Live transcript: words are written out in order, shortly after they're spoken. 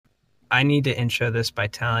I need to intro this by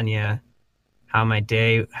telling you how my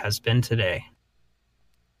day has been today.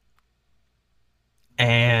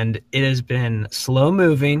 And it has been slow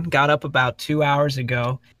moving. Got up about 2 hours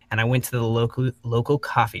ago, and I went to the local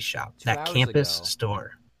coffee shop, 2 that hours campus ago.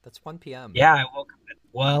 store. That's 1 p.m. Yeah, I woke up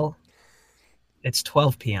well, it's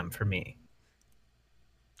 12 p.m. for me.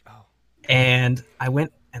 Oh. And I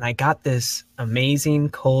went and I got this amazing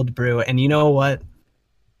cold brew. And you know what?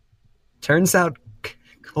 Turns out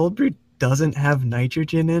cold brew doesn't have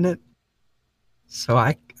nitrogen in it. So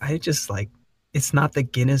I just like, it's not the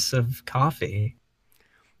Guinness of coffee.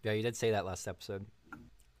 Yeah, you did say that last episode.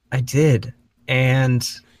 I did. And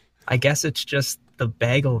I guess it's just the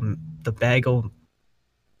bagel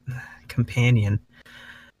companion.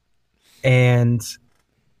 And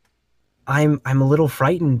I'm a little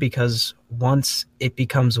frightened because once it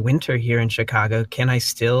becomes winter here in Chicago, can I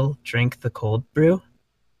still drink the cold brew?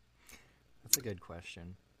 That's a good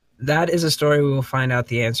question. That is a story we will find out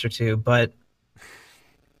the answer to, but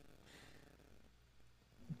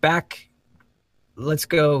let's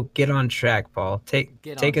go get on track, Paul.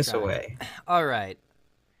 Take us away. All right.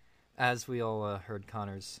 As we all heard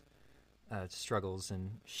Connor's struggles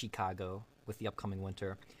in Chicago with the upcoming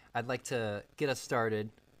winter, I'd like to get us started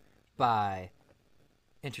by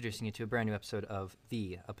introducing you to a brand new episode of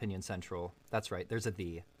The Opinion Central. That's right, there's a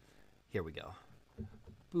 "the." Here we go.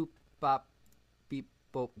 Boop, bop, beep,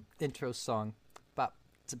 boop, intro song. Bop,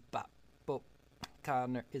 bop, boop.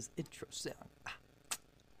 Connor is intro song.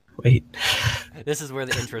 Wait. This is where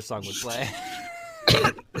the intro song would play.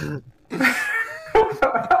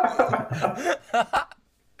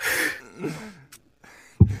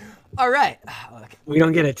 All right. We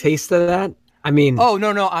don't get a taste of that? I mean... Oh,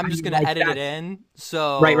 no. I'm just going to edit it in.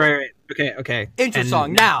 So Right. Okay. Intro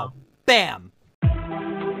song now. Bam.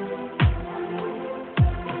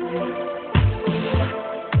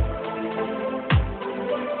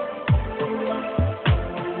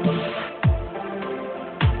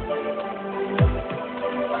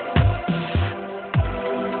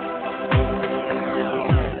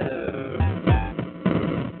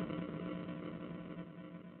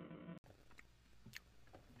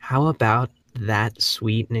 How about that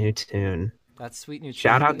sweet new tune? That sweet new tune.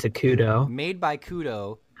 Shout out to Kudo. Made by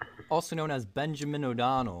Kudo, also known as Benjamin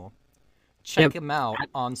O'Donnell. Check him out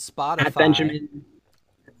on Spotify. At Benjamin.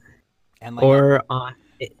 And or on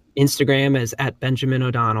Instagram as at Benjamin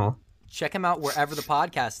O'Donnell. Check him out wherever the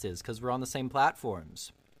podcast is, because we're on the same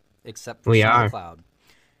platforms. Except for we SoundCloud. Are.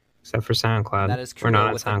 Except for SoundCloud. That is Kudo, we're not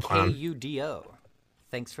on with SoundCloud. A Kudo.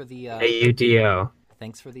 Thanks for the Kudo.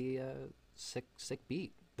 Thanks for the sick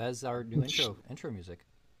beat. That is our new intro music.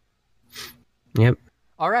 Yep.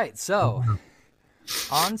 All right, so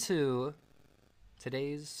on to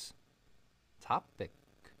today's topic.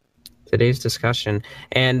 Today's discussion.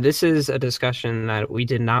 And this is a discussion that we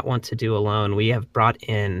did not want to do alone. We have brought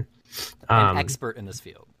in an expert in this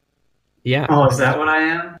field. Yeah. Oh, is that what I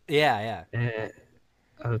am? Yeah.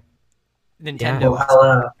 Nintendo. Well,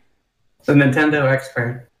 hello. The Nintendo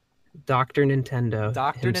expert. Dr. Nintendo.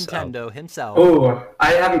 Dr. Nintendo himself. Oh,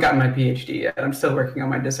 I haven't gotten my PhD yet. I'm still working on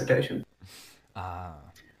my dissertation.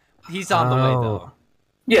 He's on the way, though.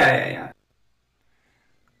 Yeah.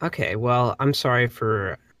 Okay, well, I'm sorry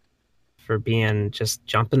for being just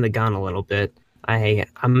jumping the gun a little bit.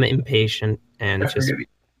 I'm impatient and just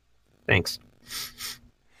thanks.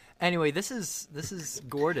 Anyway, this is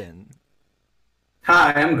Gordon.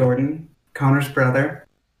 Hi, I'm Gordon, Connor's brother.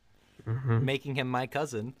 Mm-hmm. Making him my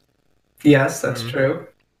cousin. Yes, that's true.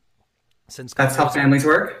 That's how families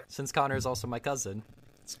work. Since Connor is also my cousin.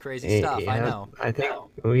 It's crazy stuff, yeah, I know. I think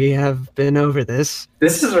we have been over this.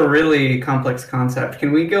 This is a really complex concept.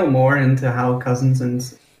 Can we go more into how cousins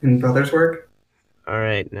and brothers work? All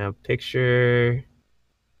right, now picture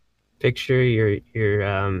your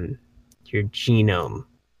genome.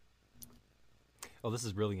 Oh, this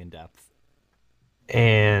is really in depth.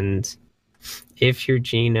 And if your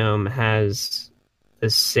genome has the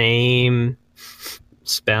same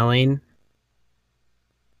spelling,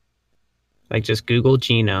 like just Google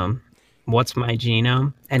genome, what's my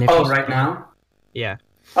genome? And if right now? Yeah.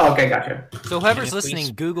 Oh, okay, gotcha. So whoever's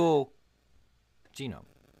listening, Google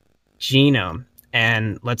genome,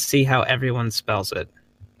 and let's see how everyone spells it.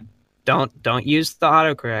 Don't use the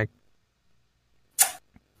autocorrect.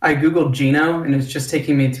 I Googled Gino, and it's just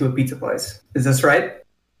taking me to a pizza place. Is this right?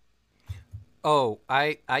 Oh,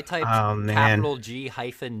 I typed capital G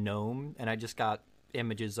hyphen gnome, and I just got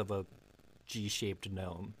images of a G-shaped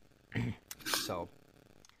gnome. So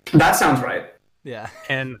that sounds right. Yeah.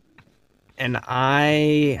 And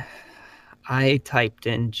I typed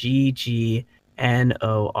in GGNORM,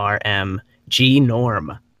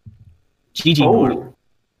 G-norm. GG Norm. Oh,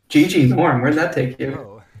 GG Norm. Where'd that take you?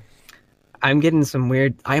 Oh, I'm getting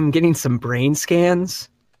some brain scans.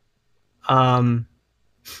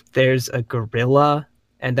 There's a gorilla,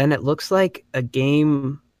 and then it looks like a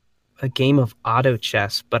game of auto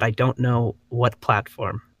chess, but I don't know what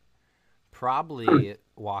platform. probably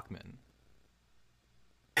Walkman.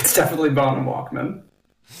 It's definitely Bone Walkman.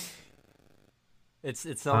 It's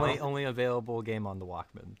the only available game on the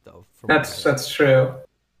Walkman though. That's true.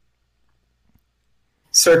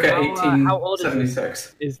 Circa How old is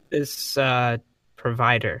 1876. Is this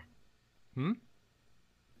provider? Hmm?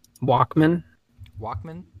 Walkman?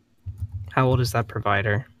 Walkman? How old is that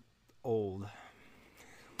provider? Old.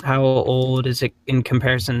 How old is it in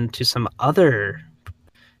comparison to some other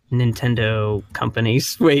Nintendo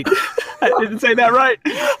companies? Wait, I didn't say that right.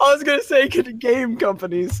 I was gonna say game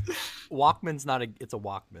companies. Walkman's not it's a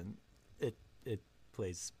Walkman. It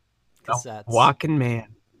plays cassettes. Walking man.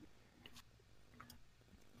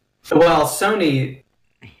 Well, Sony.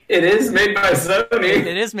 It is made by Sony.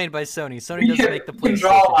 It is made by Sony. Sony doesn't make the You can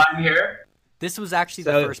draw a PlayStation. line here. This was actually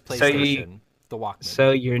the first PlayStation, the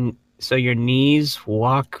Walkman. So your knees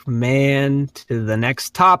walk man to the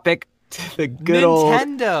next topic, to the good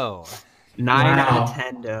Nintendo. old Wow.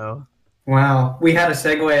 Nintendo. Wow. We had a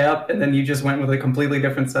segue up, and then you just went with a completely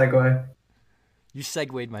different segue. You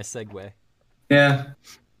segued my segue. Yeah.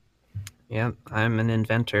 Yep, I'm an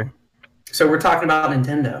inventor. So we're talking about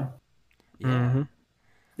Nintendo. Yeah. Mhm.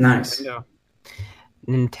 Nice.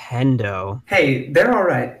 Nintendo. Hey, they're all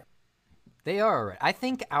right. They are alright. I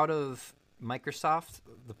think out of Microsoft,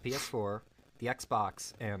 the PS4, the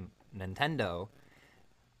Xbox, and Nintendo,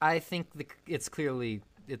 I think it's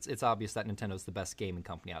obvious that Nintendo's the best gaming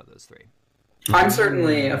company out of those three. I'm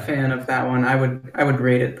certainly a fan of that one. I would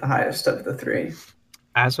rate it the highest of the three.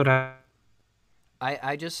 As what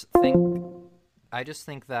I just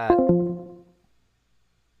think that.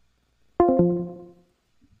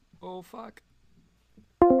 Oh fuck.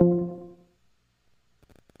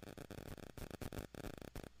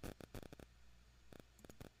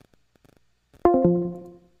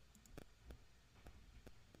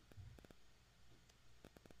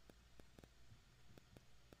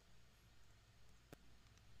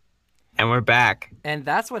 And we're back. And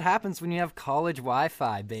that's what happens when you have college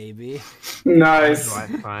Wi-Fi, baby. Nice.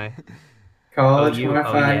 Wi-Fi. College Oh,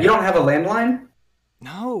 Wi-Fi. yeah. You don't have a landline?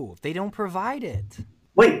 No, they don't provide it.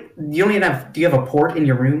 Wait, you don't even have. Do you have a port in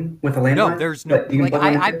your room with a landline? No, there's no. that you can Like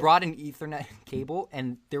plug I into? brought an Ethernet cable,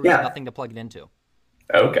 and there was Yeah. nothing to plug it into.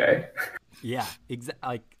 Okay. Yeah,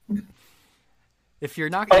 like if you're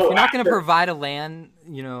not Oh, going to after- provide a LAN,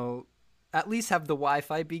 at least have the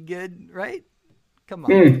Wi-Fi be good, right? Come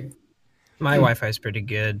on. Hmm. My Wi-Fi is pretty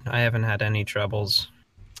good. I haven't had any troubles.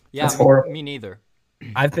 Yeah, That's horrible. me neither.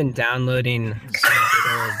 I've been downloading some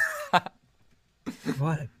good old...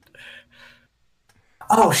 What?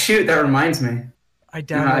 Oh shoot, that reminds me. I No, I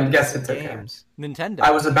downloaded guess some it's okay. games. Nintendo. I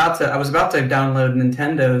was about to download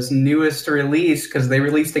Nintendo's newest release because they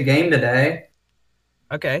released a game today.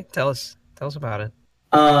 Okay, tell us about it.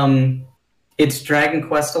 It's Dragon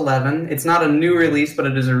Quest XI. It's not a new release, but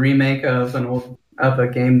it is a remake of a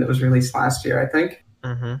game that was released last year, I think.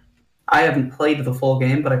 Mm-hmm. I haven't played the full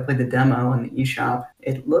game, but I played the demo in the eShop.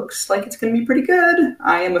 It looks like it's going to be pretty good.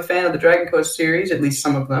 I am a fan of the Dragon Quest series, at least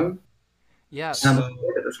some of them. Yeah. And I'm looking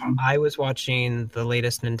forward to this one. I was watching the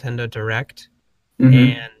latest Nintendo Direct,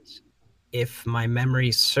 Mhm. and if my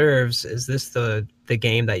memory serves, is this the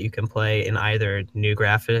game that you can play in either new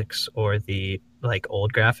graphics or the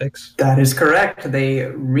old graphics? That is correct. They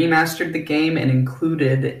remastered the game and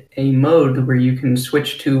included a mode where you can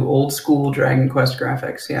switch to old school Dragon Quest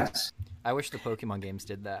graphics. Yes. I wish the Pokemon games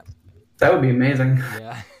did that. That would be amazing.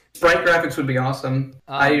 Yeah. Sprite graphics would be awesome.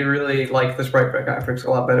 I really like the sprite graphics a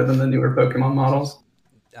lot better than the newer Pokemon models.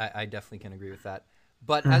 I definitely can agree with that.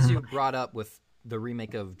 But as you brought up with the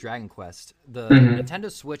remake of Dragon Quest, the Mhm.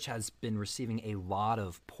 Nintendo Switch has been receiving a lot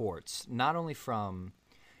of ports, not only from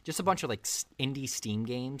just a bunch of indie Steam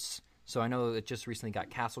games. So I know it just recently got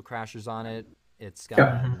Castle Crashers on it. It's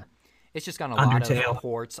got it's just gotten a lot Undertale. of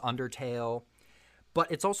ports, Undertale,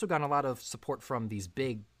 but it's also gotten a lot of support from these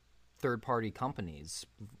big third-party companies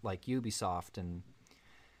like Ubisoft and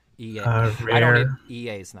EA. I don't. Rare.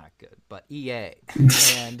 EA is not good, but EA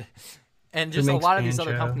and just a makes lot of these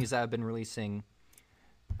other Banjo? companies that have been releasing.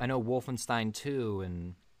 I know Wolfenstein 2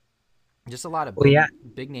 and just a lot of Well, yeah.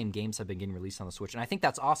 big name games have been getting released on the Switch, and I think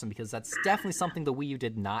that's awesome because that's definitely something the Wii U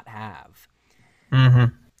did not have.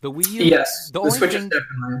 Mm-hmm. The Wii U, Yes, the the only Switch thing, is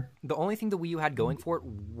definitely. the only thing the Wii U had going for it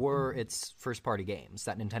were its first-party games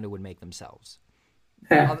that Nintendo would make themselves.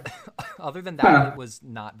 Yeah. Other than that, Huh. it was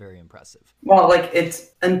not very impressive. Well, like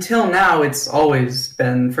it's until now, it's always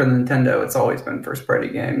been for Nintendo. It's always been first party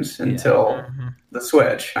games until Mm-hmm. the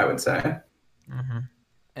Switch, I would say. Mm-hmm.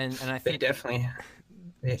 And I They think definitely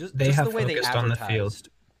they just the have way they focused on the field. advertised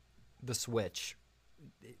the Switch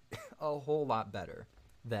a whole lot better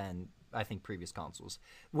than I think previous consoles.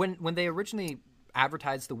 When they originally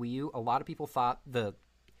advertised the Wii U, a lot of people thought the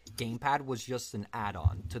gamepad was just an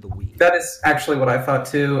add-on to the Wii. That is actually what I thought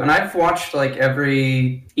too. And I've watched like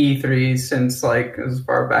every E3 since like as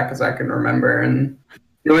far back as I can remember. And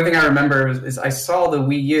the only thing I remember is I saw the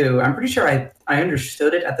Wii U. I'm pretty sure I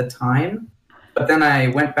understood it at the time, but then I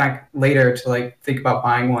went back later to like think about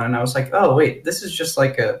buying one, and I was like, oh wait, this is just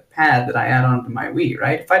like a pad that I add on to my Wii,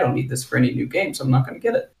 right? If I don't need this for any new games, I'm not going to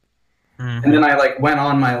get it. Mm-hmm. And then I like went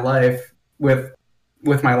on my life with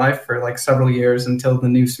my life for like several years until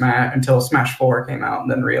until Smash 4 came out, and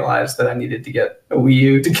then realized that I needed to get a Wii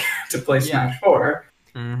U to play Smash 4.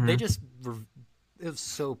 Mm-hmm. They just it was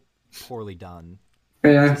so poorly done.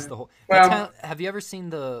 Yeah. Just the whole. Well, Have you ever seen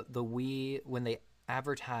the Wii when they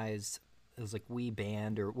advertised? It was like Wii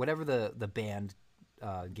Band or whatever the band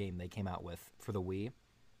game they came out with for the Wii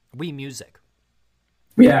Music.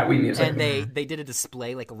 yeah, Wii Music. And they did a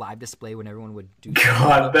display, like a live display, when everyone would do.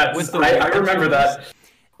 God, I remember that.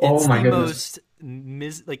 Oh It's my the goodness.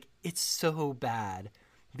 most like it's so bad.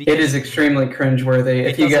 It is extremely cringeworthy.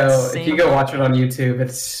 If you go watch it on YouTube,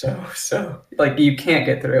 it's so like you can't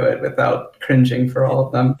get through it without cringing for all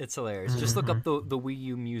of them. It's hilarious. Just look up the Wii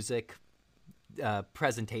U Music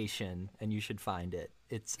presentation, and you should find it.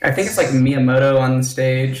 I think it's like Miyamoto on the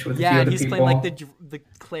stage with a few yeah, other he's people. playing like the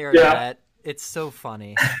clarinet. Yeah. It's so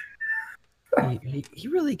funny. he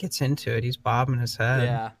really gets into it. He's bobbing his head.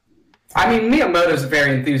 Yeah. I mean, Miyamoto's a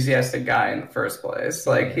very enthusiastic guy in the first place.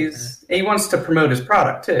 Like he wants to promote his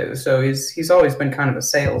product too. So he's always been kind of a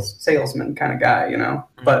salesman kind of guy, you know.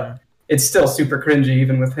 But it's still super cringy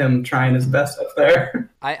even with him trying his best up there.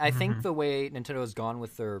 I think the way Nintendo has gone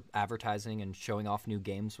with their advertising and showing off new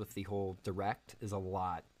games with the whole Direct is a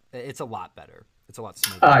lot better. It's a lot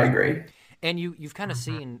smoother. I agree. And you've kind of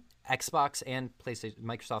seen Xbox and PlayStation,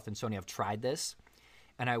 Microsoft and Sony have tried this.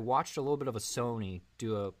 And I watched a little bit of a Sony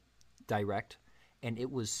do a Direct, and it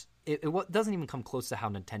doesn't even come close to how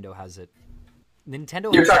Nintendo has it.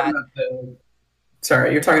 Nintendo You're has talking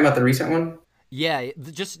about you're talking about the recent one? yeah,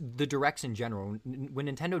 just the directs in general. When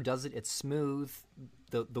Nintendo does it, it's smooth.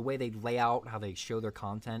 The way they lay out, how they show their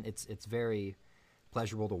content, it's very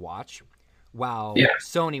pleasurable to watch. While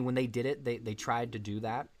Sony, when they did it, they tried to do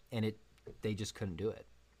that, and they just couldn't do it.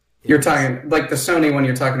 You're talking like the Sony one.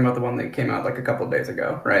 You're talking about the one that came out like a couple of days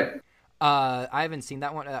ago, right? I haven't seen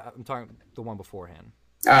that one. I'm talking the one beforehand.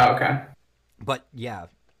 Oh, okay. But yeah,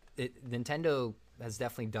 Nintendo has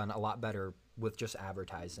definitely done a lot better with just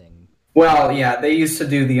advertising. Well, yeah, they used to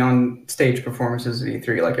do the on-stage performances at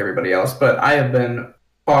E3 like everybody else, but I have been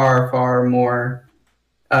far, far more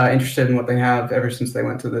interested in what they have ever since they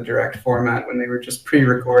went to the direct format when they were just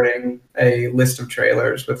pre-recording a list of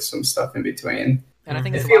trailers with some stuff in between. And I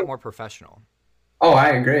think it's a lot more professional. Oh, I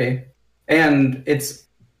agree. And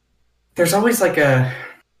there's always like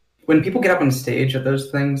when people get up on stage at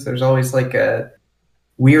those things, there's always like a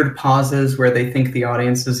weird pauses where they think the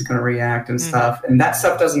audience is going to react and stuff. And that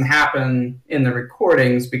stuff doesn't happen in the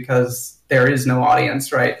recordings because there is no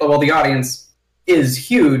audience, right? Well, the audience is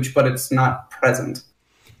huge, but it's not present.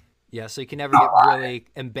 Yeah, so you can never get really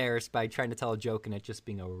embarrassed by trying to tell a joke and it just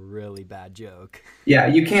being a really bad joke. Yeah,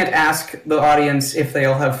 you can't ask the audience if they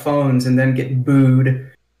all have phones and then get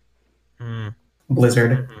booed.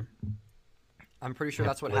 Blizzard. I'm pretty sure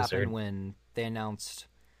that's what happened when they announced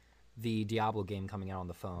the Diablo game coming out on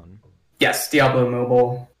the phone. Yes, Diablo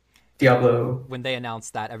Mobile. Diablo. When they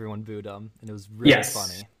announced that, everyone booed them, and it was really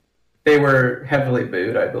funny. They were heavily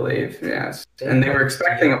booed, I believe. Yes, and they were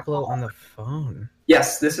expecting Diablo on the phone.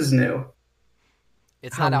 Yes, this is new.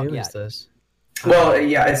 It's not out yet. Is this? Well,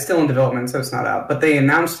 yeah, it's still in development, so it's not out. But they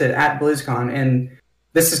announced it at BlizzCon, and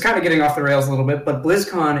this is kind of getting off the rails a little bit, but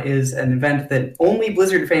BlizzCon is an event that only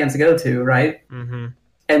Blizzard fans go to, right? Mm-hmm.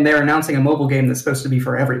 And they're announcing a mobile game that's supposed to be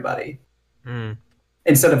for everybody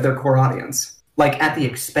instead of their core audience, like at the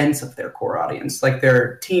expense of their core audience. Like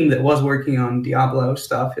their team that was working on Diablo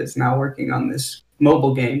stuff is now working on this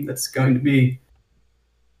mobile game that's going to be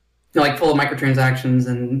like full of microtransactions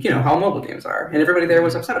and how mobile games are. And everybody there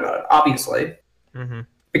was upset about it, obviously,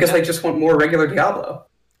 because they just want more regular Diablo.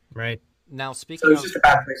 Right. Now, speaking So it's just a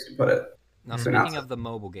bad place to put it. Now, speaking of the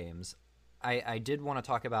mobile games, I did want to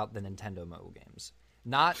talk about the Nintendo mobile games.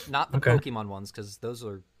 Not the Pokemon ones, because those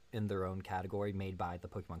are in their own category, made by the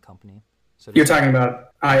Pokemon Company. So you're talking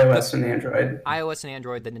about iOS and Android. iOS and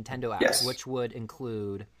Android, the Nintendo apps, Yes. which would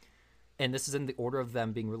include, and this is in the order of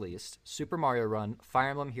them being released: Super Mario Run, Fire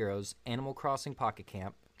Emblem Heroes, Animal Crossing Pocket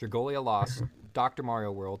Camp, Dragalia Lost, Dr.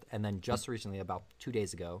 Mario World, and then just recently, about 2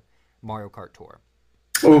 days ago, Mario Kart Tour.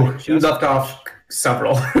 Ooh, you left off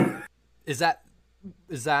several. Is that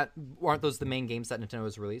aren't those the main games that Nintendo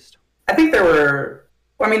has released? I think there were.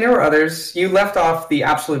 Well, I mean, there were others. You left off the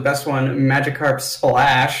absolute best one, Magikarp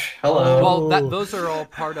Splash. Hello. Well, those are all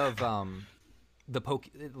part of the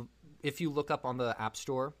If you look up on the App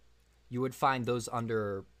Store, you would find those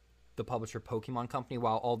under the publisher Pokemon Company,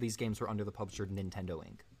 while all these games were under the publisher Nintendo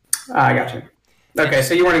Inc. I got you. Okay,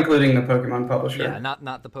 so you weren't including the Pokemon publisher. Yeah,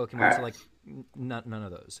 not the Pokemon. So like none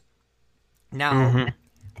of those. Now,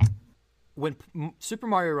 when Super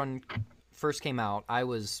Mario Run first came out, I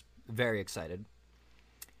was very excited.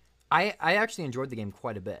 I actually enjoyed the game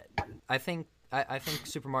quite a bit. I think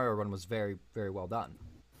Super Mario Run was very, very well done.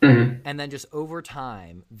 Mm-hmm. And then just over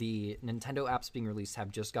time, the Nintendo apps being released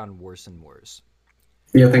have just gotten worse and worse.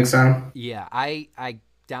 You think so? Yeah, I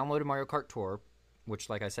downloaded Mario Kart Tour, which,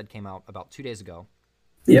 like I said, came out about 2 days ago.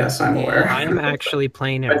 Yes, I'm aware. I am actually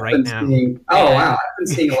playing it right now. Oh, wow. I've been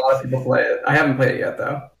seeing a lot of people play it. I haven't played it yet,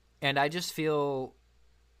 though. And I just feel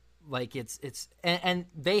like it's and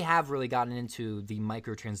they have really gotten into the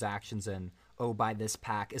microtransactions and buy this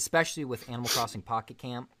pack, especially with Animal Crossing Pocket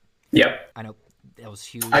Camp. Yep. I know that was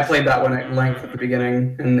huge. I played that one at length at the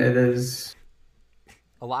beginning, and it is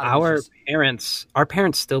a lot. Our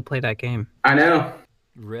parents still play that game. I know.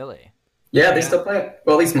 Really? Yeah, they still play it.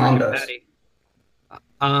 Well, at least Mom does.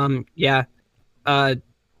 Yeah.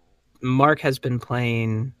 Mark has been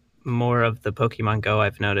playing more of the Pokemon Go,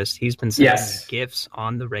 I've noticed. He's been sending gifts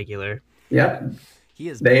on the regular. Yep.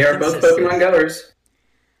 They are both Pokemon Goers.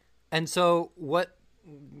 And so what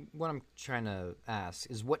I'm trying to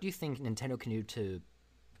ask is, what do you think Nintendo can do to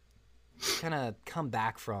kind of come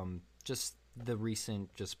back from just the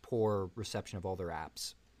recent just poor reception of all their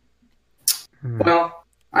apps? Well,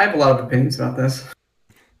 I have a lot of opinions about this.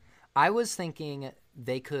 I was thinking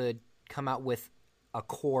they could come out with a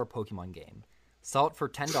core Pokemon game. Sell it for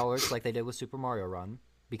 $10 like they did with Super Mario Run,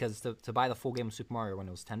 because to buy the full game of Super Mario Run,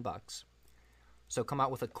 it was $10. So come out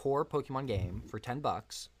with a core Pokemon game for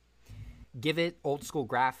 $10. Give it old school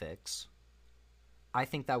graphics. I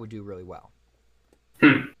think that would do really well.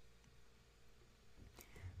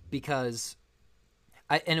 Because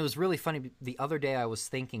and it was really funny. The other day I was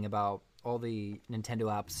thinking about all the Nintendo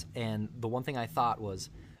apps, and the one thing I thought was,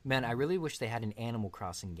 man, I really wish they had an Animal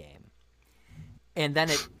Crossing game. And then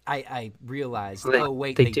I realized,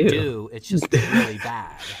 wait, they do. It's just really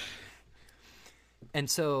bad. And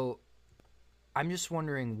so I'm just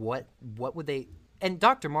wondering what would they... And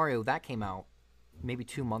Dr. Mario, that came out maybe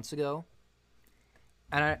 2 months ago.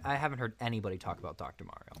 And I haven't heard anybody talk about Dr.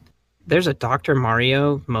 Mario. There's a Dr.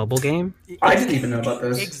 Mario mobile game? I didn't even know about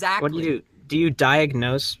this. Exactly. What do you do? Do you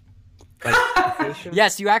diagnose patients?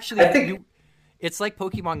 Yes, you actually... It's like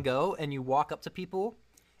Pokemon Go, and you walk up to people...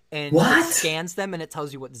 And it scans them, and it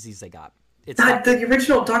tells you what disease they got. The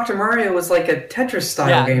original Dr. Mario was like a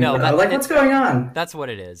Tetris-style game. What's going on? That's what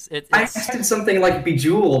it is. I expected something like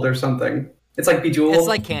Bejeweled or something. It's like Bejeweled? It's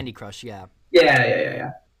like Candy Crush, yeah.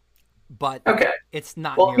 Yeah. But it's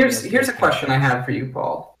not... Well, here's a question I have for you,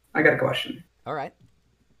 Paul. I got a question. All right.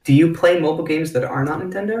 Do you play mobile games that are not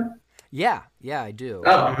Nintendo? Yeah, I do.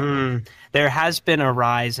 There has been a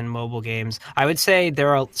rise in mobile games. I would say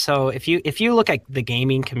there are. So if you look at the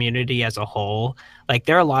gaming community as a whole, like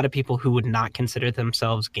there are a lot of people who would not consider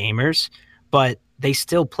themselves gamers, but they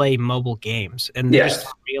still play mobile games, and they just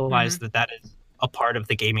realize that is a part of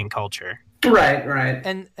the gaming culture. Right.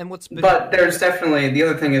 And what's been... But there's definitely, the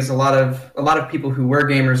other thing is a lot of people who were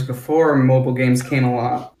gamers before mobile games came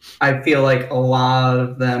along. I feel like a lot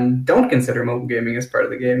of them don't consider mobile gaming as part of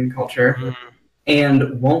the gaming culture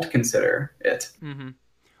and won't consider it. Mm-hmm.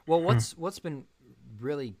 Well, what's been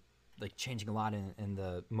really like changing a lot in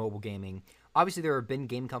the mobile gaming? Obviously, there have been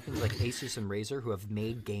game companies like Asus and Razer who have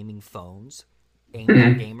made gaming phones aimed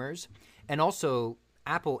at gamers, and also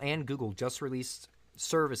Apple and Google just released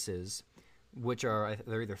services, which they're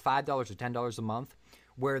either $5 or $10 a month,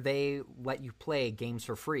 where they let you play games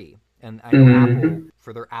for free. And I know Apple,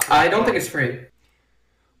 for their Apple Arcade, I don't think it's free.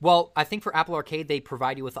 Well, I think for Apple Arcade, they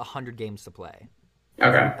provide you with 100 games to play.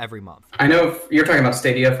 Okay. Every month. I know if you're talking about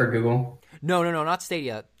Stadia for Google. No, not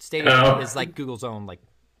Stadia. Stadia is like Google's own like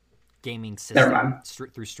gaming system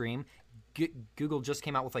through Stream. Google just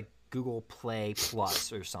came out with like Google Play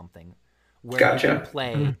Plus or something, where you can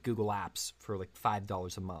play Google apps for like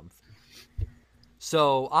 $5 a month.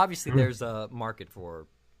 So obviously there's a market for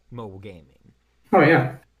mobile gaming. Oh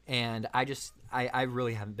yeah. and I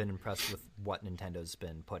really haven't been impressed with what Nintendo's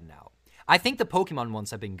been putting out. I think the Pokemon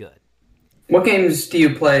ones have been good. What games do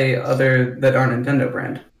you play other that aren't Nintendo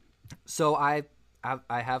brand? So I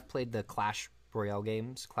have played the Clash Royale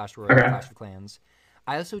games, Clash Royale, Okay. Clash of Clans.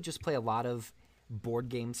 I also just play a lot of board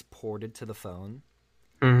games ported to the phone.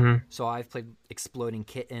 Mm-hmm. So I've played Exploding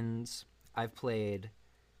Kittens. I've played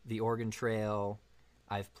The Oregon Trail.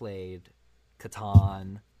 I've played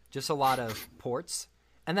Catan. Just a lot of ports.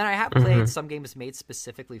 And then I have played some games made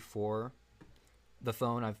specifically for the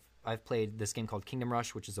phone. I've played this game called Kingdom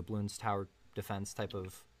Rush, which is a Bloons Tower defense type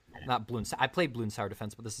of... Not Bloons... I played Bloons Tower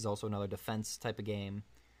defense, but this is also another defense type of game.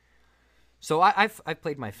 So I've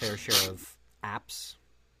played my fair share of apps.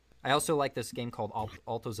 I also like this game called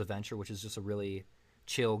Alto's Adventure, which is just a really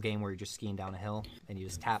chill game where you're just skiing down a hill and you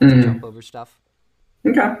just tap to jump over stuff.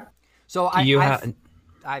 Okay. So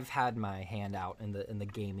I've had my hand out in the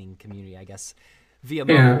gaming community, I guess, via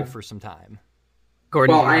mobile for some time.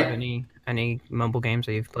 Gordon, Well, do you have any mobile games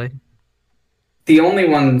that you've played? The only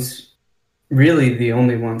ones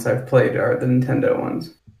I've played are the Nintendo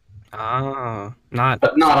ones. Oh,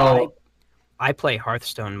 But not all. I play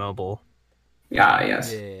Hearthstone mobile. Yeah,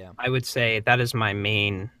 yes. Yeah. I would say that is my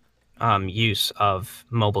main use of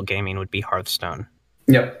mobile gaming would be Hearthstone.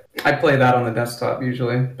 Yep. I play that on the desktop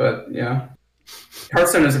usually, but yeah.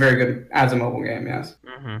 Hearthstone is very good as a mobile game, yes.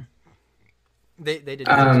 Mm-hmm. They did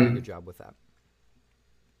a really good job with that.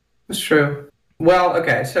 That's true. Well,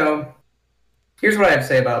 okay, so here's what I have to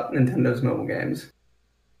say about Nintendo's mobile games.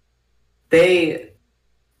 They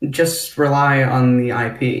just rely on the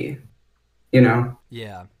IP, you know?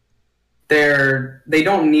 Yeah. They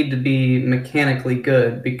don't need to be mechanically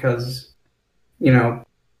good because, you know,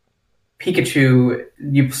 Pikachu,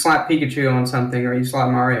 you slap Pikachu on something or you slap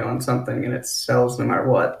Mario on something and it sells no matter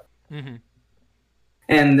what. Mm-hmm.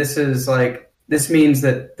 And this means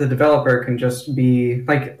that the developer can just be,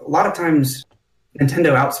 like, a lot of times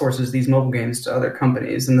Nintendo outsources these mobile games to other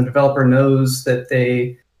companies and the developer knows that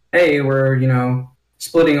we're, you know,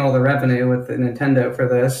 splitting all the revenue with the Nintendo for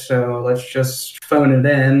this, so let's just phone it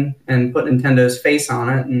in and put Nintendo's face on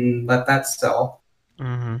it and let that sell.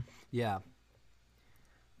 Mm-hmm. Yeah.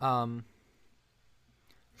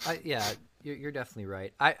 You're definitely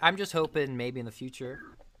right. I'm just hoping maybe in the future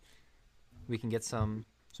we can get some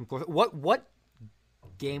close. What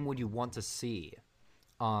game would you want to see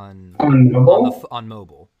on mobile? on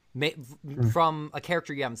mobile? From a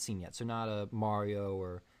character you haven't seen yet, so not a Mario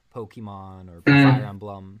or Pokemon or Fire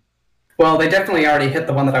Emblem. Well, they definitely already hit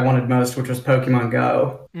the one that I wanted most, which was Pokemon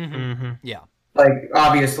Go. Mm-hmm. Yeah. Like,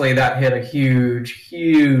 obviously, that hit a huge,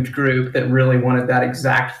 huge group that really wanted that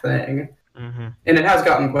exact thing. Mm-hmm. And it has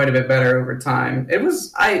gotten quite a bit better over time. It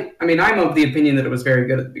was, I'm of the opinion that it was very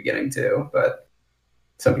good at the beginning, too, but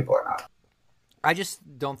some people are not. I just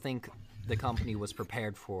don't think the company was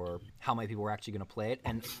prepared for how many people were actually going to play it.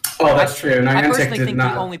 And that's true. I Niantic personally did think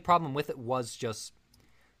not. the only problem with it was just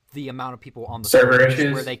the amount of people on the Server servers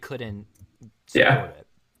issues? where they couldn't support it.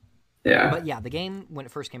 Yeah. But yeah, the game, when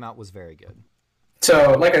it first came out, was very good.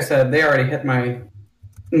 So, like I said, they already hit my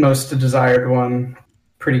most desired one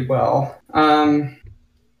pretty well.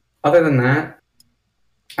 Other than that,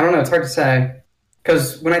 I don't know. It's hard to say.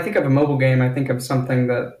 Because when I think of a mobile game, I think of something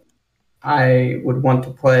that I would want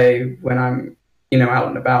to play when I'm, you know, out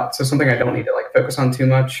and about. So something I don't need to, like, focus on too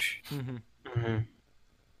much. Mm-hmm. Mm-hmm.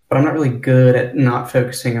 But I'm not really good at not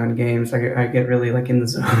focusing on games. I get really, like, in the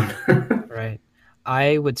zone. Right.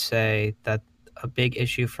 I would say that a big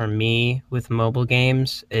issue for me with mobile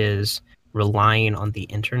games is relying on the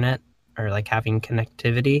internet or like having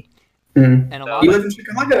connectivity. Mm. And a lot You of live in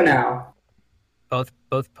Chicago now. Both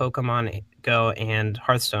Pokemon Go and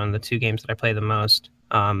Hearthstone, the two games that I play the most,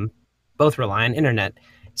 both rely on internet.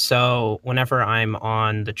 So whenever I'm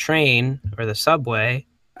on the train or the subway,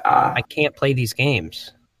 I can't play these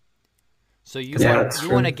games. So you that's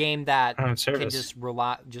want a true. game that I don't have can service.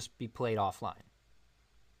 just be played offline.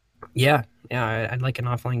 Yeah, I'd like an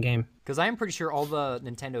offline game. Because I am pretty sure all the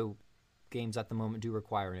Nintendo games at the moment do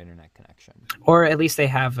require an internet connection. Or at least they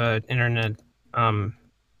have an internet.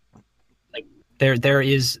 Like there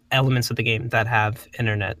is elements of the game that have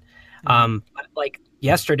internet. But like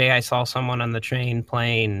yesterday, I saw someone on the train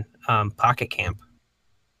playing Pocket Camp.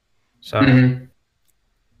 So Mhm.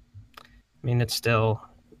 I mean, it's still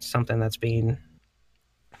something that's being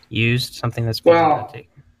used, something that's being Well,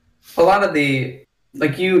 a lot of the,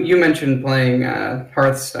 like you mentioned playing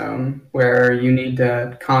Hearthstone, where you need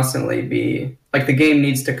to constantly be, like, the game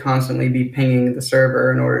needs to constantly be pinging the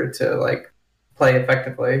server in order to, like, play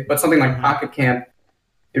effectively. But something like Pocket Camp,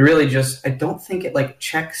 it really just, I don't think it, like,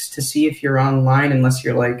 checks to see if you're online unless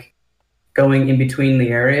you're, like, going in between the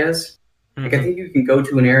areas. Like, I think you can go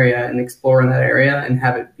to an area and explore in that area and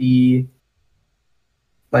have it be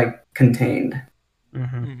like contained.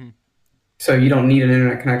 So you don't need an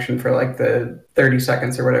internet connection for like the 30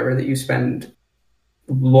 seconds or whatever that you spend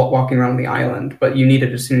walking around the island, but you need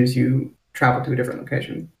it as soon as you travel to a different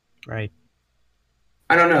location. Right.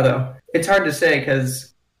 I don't know though. It's hard to say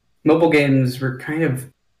because mobile games were kind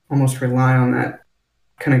of almost rely on that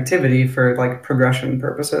connectivity for like progression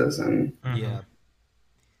purposes and Yeah.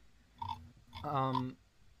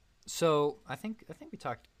 So I think we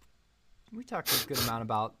talked a good amount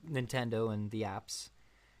about Nintendo and the apps.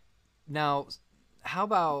 Now, how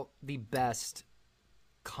about the best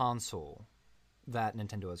console that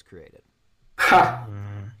Nintendo has created? ha.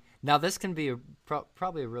 Now, this can be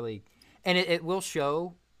probably a really, and it will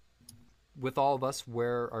show with all of us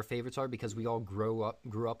where our favorites are because we all grew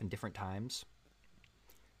up in different times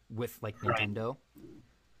with like Nintendo.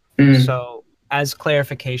 So, as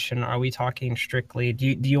clarification, are we talking strictly? Do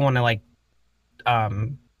you want to like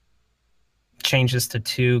change this to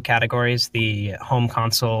two categories: the home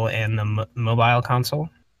console and the mobile console?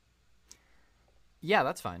 Yeah,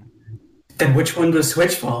 that's fine. Then which one does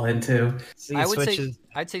Switch fall into? See, I would Switch say is,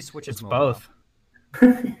 I'd say Switch is it's mobile. both.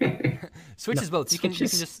 Switch is both. You can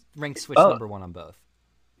Switch is just rank Switch both. number one on both.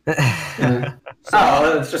 Yeah.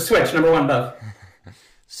 Oh, it's just Switch number one buff.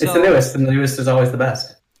 So, It's the newest, and the newest is always the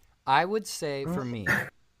best. I would say for me,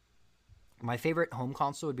 my favorite home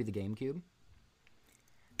console would be the GameCube.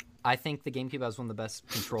 I think the GameCube has one of the best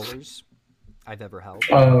controllers I've ever held.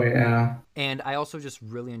 Oh yeah. And I also just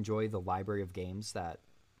really enjoy the library of games that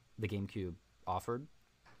the GameCube offered.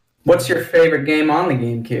 What's your favorite game on the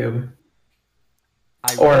GameCube?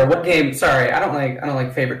 Or what game? Sorry, I don't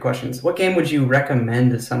like favorite questions. What game would you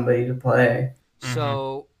recommend to somebody to play?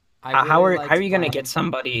 So, how are you going to get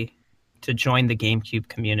somebody to join the GameCube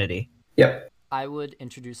community? Yep. I would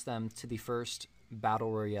introduce them to the first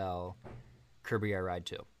Battle Royale, Kirby Air Ride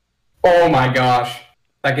 2. Oh my gosh,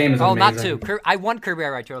 that game is amazing. Not 2. I want Kirby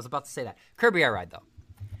Air Ride 2. I was about to say that. Kirby Air Ride, though.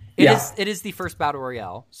 It is the first Battle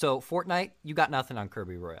Royale. So, Fortnite, you got nothing on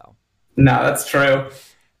Kirby Royale. No, that's true.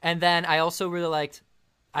 And then I also really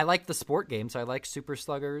liked the sport games. I liked Super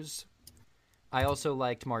Sluggers. I also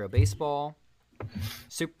liked Mario Baseball.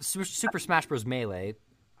 Super Smash Bros. Melee.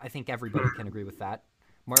 I think everybody can agree with that.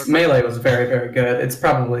 Melee was very, very good. It's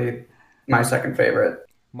probably my second favorite.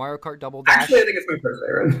 Mario Kart Double Dash. Actually, I think it's my first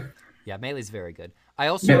favorite. Yeah, Melee's very good. I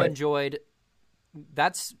also enjoyed...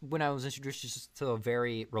 That's when I was introduced to a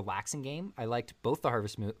very relaxing game. I liked both the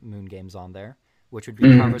Harvest Moon games on there, which would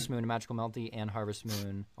be Harvest Moon: A Magical Melody and Harvest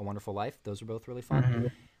Moon: A Wonderful Life. Those were both really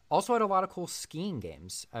fun. Also had a lot of cool skiing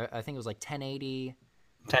games. I think it was like 1080...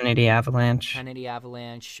 1080 Avalanche. 1080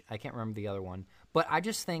 Avalanche. I can't remember the other one. But I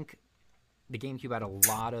just think the GameCube had a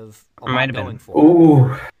lot going for it.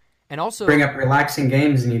 Ooh. And also... Bring up relaxing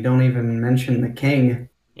games and you don't even mention the king.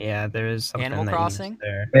 Yeah, there is something Animal Crossing.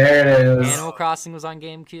 There it is. Animal Crossing was on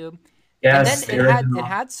GameCube. Yes, and then it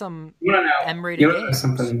had some M-rated games.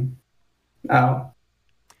 Something. Oh.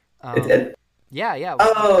 It did? Yeah.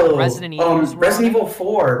 Oh, Resident Evil. Resident Evil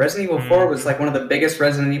 4. Resident Evil 4 was like one of the biggest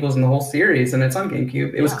Resident Evils in the whole series, and it's on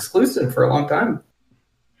GameCube. It was exclusive for a long time.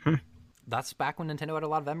 That's back when Nintendo had a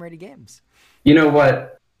lot of M-rated games. You know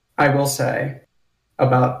what I will say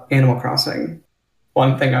about Animal Crossing?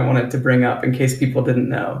 One thing I wanted to bring up in case people didn't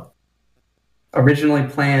know. Originally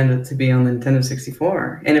planned to be on the Nintendo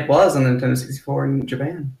 64, and it was on the Nintendo 64 in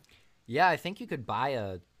Japan. Yeah, I think you could buy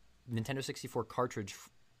a Nintendo 64 cartridge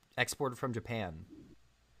exported from Japan.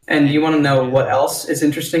 And you want to know what else is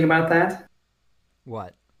interesting about that?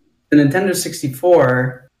 What? The Nintendo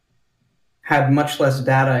 64 had much less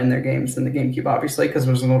data in their games than the GameCube, obviously, because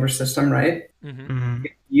it was an older system, right?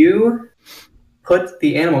 If you put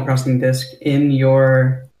the Animal Crossing disc in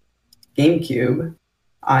your GameCube,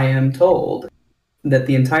 I am told that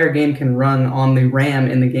the entire game can run on the RAM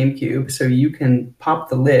in the GameCube, so you can pop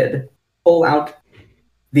the lid, pull out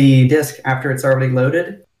the disc after it's already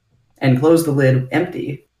loaded, and close the lid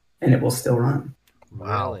empty, and it will still run.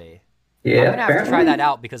 Wow. Really? Yeah, I'm going to have to try that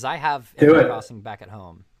out because I have Do Animal it. Crossing back at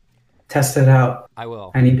home. Test it out. I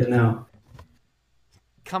will. I need to know.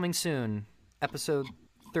 Coming soon, episode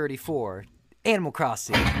 34, Animal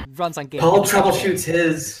Crossing runs on GameCube. Paul troubleshoots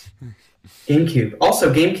his GameCube.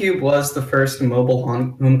 Also, GameCube was the first mobile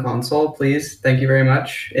home console, please. Thank you very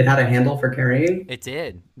much. It had a handle for carrying. It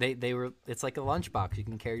did. They were. It's like a lunchbox. You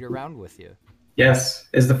can carry it around with you. Yes,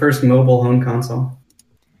 is the first mobile home console.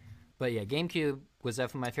 But yeah, GameCube was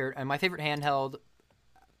definitely my favorite. And my favorite handheld,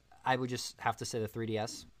 I would just have to say the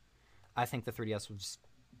 3DS. I think the 3DS was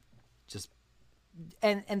just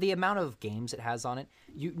and the amount of games it has on it,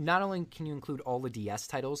 you not only can you include all the DS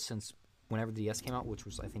titles since whenever the DS came out, which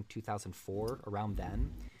was I think 2004, around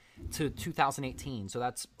then, to 2018. So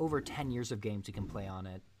that's over 10 years of games you can play on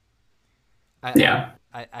it.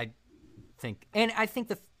 I think, and I think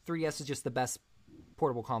the 3DS is just the best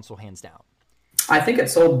portable console hands down. I think it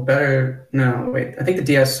sold better. No, wait. I think the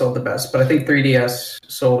DS sold the best, but I think 3DS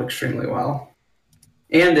sold extremely well.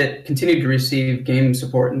 And it continued to receive game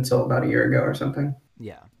support until about a year ago or something.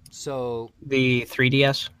 Yeah. So the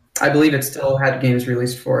 3DS? I believe it still had games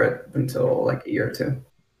released for it until like a year or two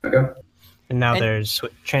ago. And now there's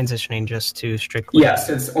transitioning just to strictly... Yes,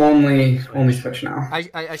 it's only Switch now.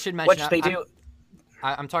 I should mention... Which they do...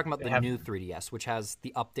 I'm talking about the new 3DS, which has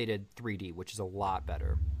the updated 3D, which is a lot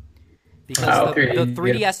better. Because the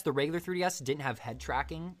 3DS, the regular 3DS, didn't have head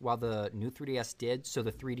tracking, while the new 3DS did, so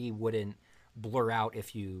the 3D wouldn't blur out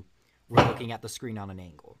if you were looking at the screen on an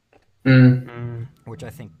angle, which I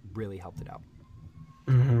think really helped it out.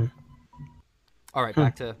 Mm-hmm. All right,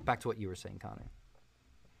 back to what you were saying, Connor.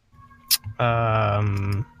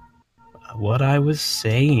 What I was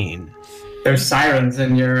saying. There's sirens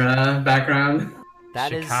in your background.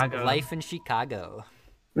 That Chicago. Is life in Chicago.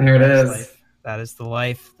 There it is. That is the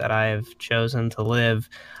life that I've chosen to live.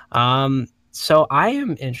 So I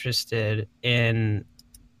am interested in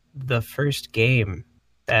the first game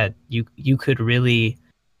that you could really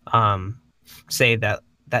say that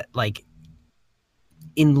like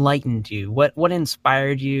enlightened you. What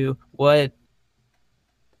inspired you? What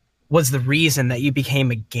was the reason that you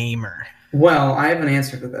became a gamer? Well, I have an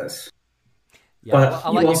answer to this. Yeah,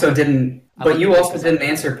 but you also didn't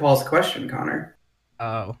answer Paul's question, Connor.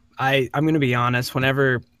 Oh, I'm going to be honest.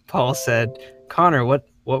 Whenever Paul said, "Connor, what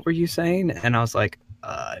were you saying?" and I was like,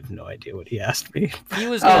 I have no idea what he asked me. He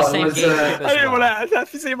was going to say GameCube. I didn't want to have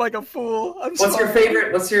to seem like a fool. What's your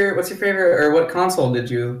favorite? What's your favorite, or what console would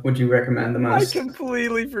you recommend the most? I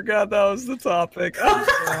completely forgot that was the topic. I'm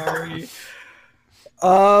sorry.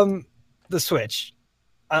 The Switch.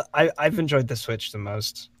 I've enjoyed the Switch the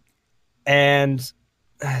most, and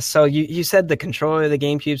so you said the controller, the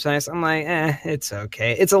GameCube's nice. I'm like, it's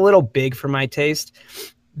okay. It's a little big for my taste.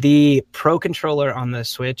 The Pro Controller on the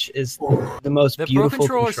Switch is the most beautiful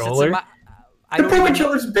controller. The Pro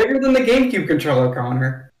Controller is bigger than the GameCube controller,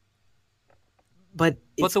 Connor. But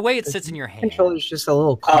the way it sits in your hand. The controller is just a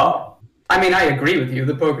little cool. Oh, I mean, I agree with you.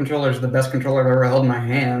 The Pro Controller is the best controller I've ever held in my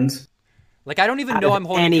hands. Like, I don't even know I'm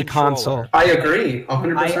holding any a controller. console. I agree,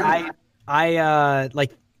 100%. I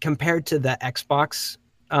like, compared to the Xbox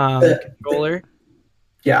controller.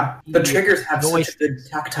 Yeah, the triggers have such a good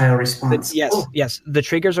tactile response. Yes, the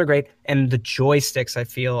triggers are great, and the joysticks I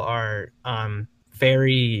feel are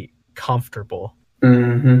very comfortable.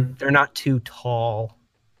 Mm-hmm. They're not too tall,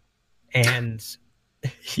 and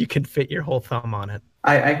you can fit your whole thumb on it.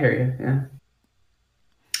 I hear you.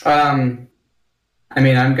 Yeah. I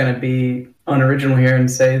mean, I'm gonna be unoriginal here and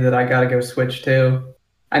say that I gotta go Switch too.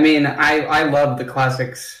 I mean, I love the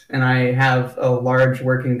classics, and I have a large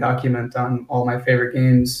working document on all my favorite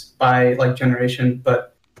games by like generation,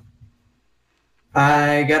 but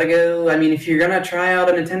I gotta go. I mean, if you're gonna try out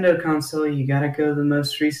a Nintendo console, you gotta go the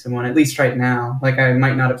most recent one, at least right now. Like, I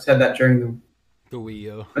might not have said that during the Wii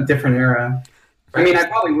U, a different era. I mean, I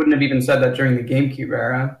probably wouldn't have even said that during the GameCube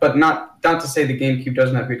era, but not to say the GameCube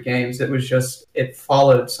doesn't have good games. It was just, it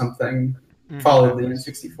followed something, followed the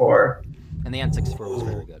N64. And the N64 was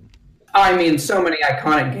very good. I mean, so many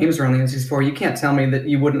iconic games were on the N64. You can't tell me that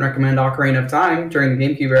you wouldn't recommend Ocarina of Time during the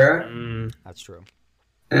GameCube era. That's true.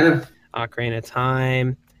 Yeah. Ocarina of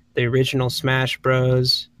Time, the original Smash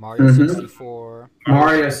Bros. Mario 64.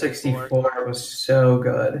 Mario 64 was so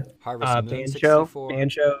good. Harvest Moon 64.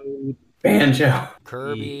 Banjo.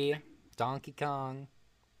 Kirby. Donkey Kong.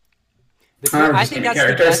 I think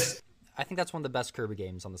that's one of the best Kirby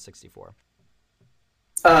games on the 64.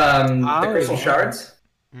 The Crystal Shards?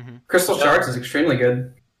 Mm-hmm. Crystal Shards is extremely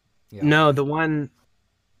good. Yeah. No, the one...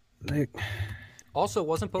 Also,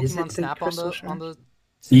 wasn't Pokemon Snap on the 64?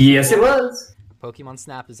 Yes, it was. Pokemon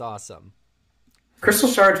Snap is awesome. Crystal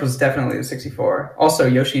Shards was definitely the 64. Also,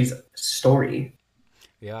 Yoshi's Story.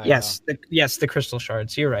 Yeah. Yes, the Crystal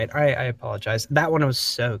Shards. You're right. I apologize. That one was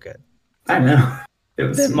so good. I know. It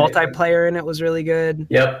was the multiplayer in it was really good.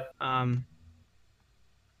 Yep.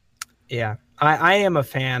 Yeah. I am a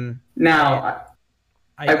fan. Now,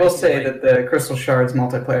 I will say that the Crystal Shards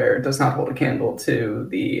multiplayer does not hold a candle to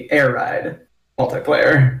the Air Ride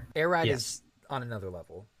multiplayer. Air Ride is on another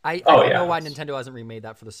level. I don't know why Nintendo hasn't remade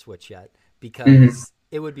that for the Switch yet, because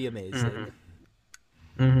it would be amazing.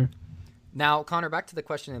 Mm-hmm. Now, Connor, back to the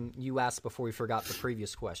question you asked before we forgot the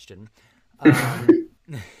previous question.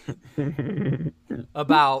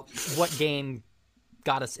 about what game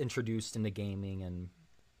got us introduced into gaming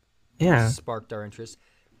and sparked our interest.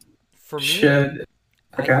 For me,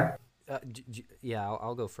 okay.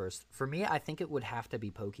 I'll go first. For me, I think it would have to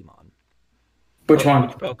be Pokemon. Which one?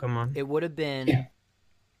 Pokemon. It would have been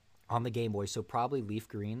on the Game Boy, so probably Leaf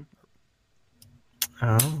Green.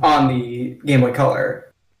 Oh. On the Game Boy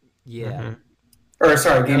Color. Yeah. Or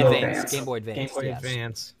sorry, Game Boy Advance. Game Boy Advance. Game Boy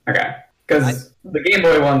Advance. Okay. Because the Game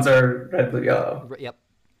Boy ones are red, blue, yellow. Yep.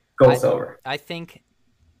 Gold, silver. I think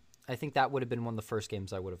that would have been one of the first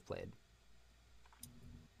games I would have played.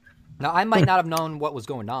 Now, I might not have known what was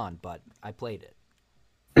going on, but I played it.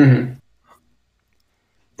 Mm-hmm.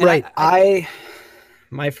 Right.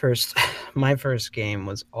 My first game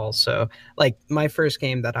was also like my first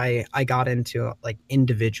game that I got into like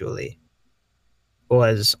individually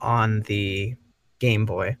was on the Game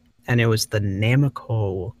Boy, and it was the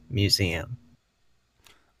Namco Museum.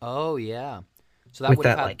 Oh yeah, so that would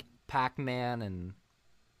have had like Pac-Man and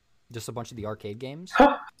just a bunch of the arcade games.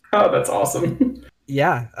 Oh, that's awesome.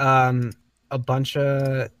 Yeah, a bunch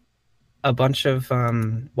of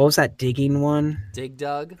what was that digging one? Dig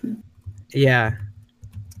Dug. Yeah.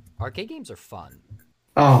 Arcade games are fun.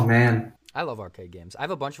 Oh man, I love arcade games. I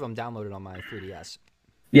have a bunch of them downloaded on my 3DS.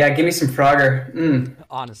 Yeah, give me some Frogger.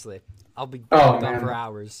 Honestly, I'll be gone for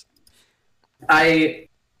hours. My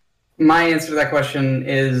answer to that question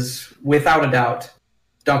is without a doubt,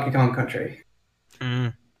 Donkey Kong Country.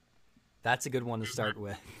 That's a good one to start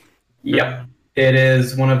with. Yep, it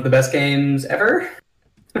is one of the best games ever.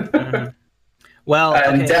 Well,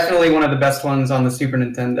 and definitely one of the best ones on the Super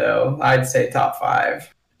Nintendo. I'd say top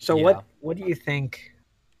 5. So what do you think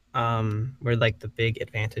were like the big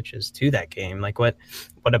advantages to that game? Like what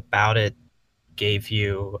about it gave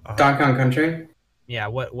you Donkey Kong Country? Yeah,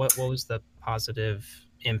 what was the positive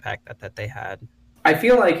impact that they had? I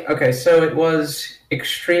feel like so it was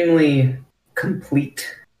extremely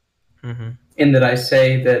complete. In that I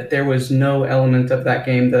say that there was no element of that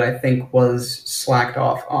game that I think was slacked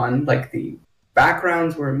off on. Like the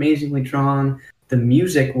backgrounds were amazingly drawn. The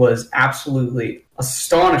music was absolutely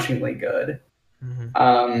astonishingly good.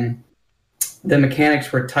 The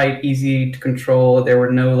mechanics were tight, easy to control. There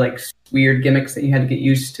were no like weird gimmicks that you had to get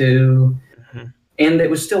used to. And it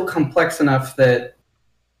was still complex enough that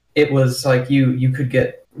it was like you could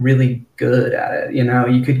get really good at it. You know,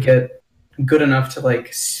 you could get good enough to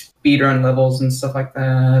like speedrun levels and stuff like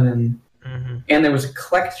that. And there was a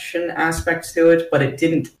collection aspect to it, but it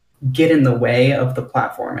didn't get in the way of the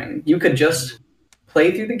platforming. You could just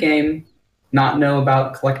play through the game, not know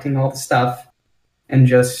about collecting all the stuff, and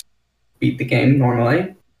just beat the game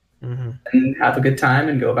normally and have a good time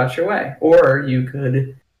and go about your way. Or you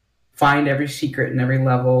could find every secret in every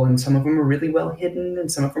level, and some of them were really well hidden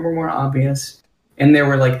and some of them were more obvious. And there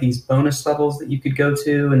were like these bonus levels that you could go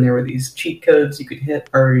to, and there were these cheat codes you could hit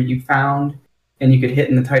or you found and you could hit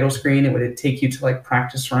in the title screen. It would take you to like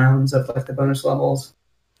practice rounds of like the bonus levels.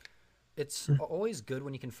 It's always good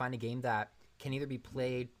when you can find a game that can either be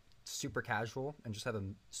played super casual and just have a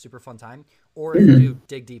super fun time, or if you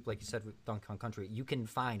dig deep, like you said with Donkey Kong Country, you can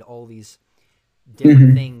find all these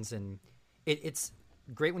different things, and it's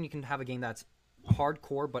great when you can have a game that's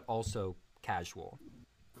hardcore but also casual.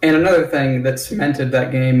 And another thing that cemented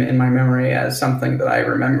that game in my memory as something that I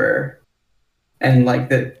remember and like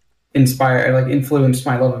that influenced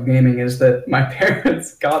my love of gaming is that my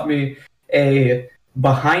parents got me a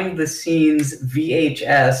behind the scenes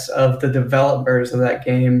VHS of the developers of that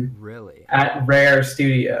game. Really? At Rare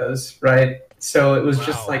Studios, right? So it was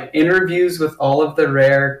just like interviews with all of the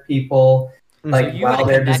Rare people, like while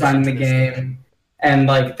they're designing the game. And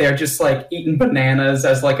like they're just like eating bananas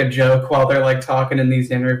as like a joke while they're like talking in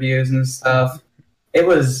these interviews and stuff.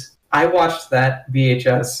 I watched that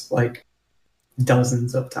VHS like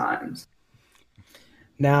dozens of times.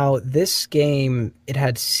 Now, this game, it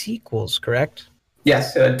had sequels, correct?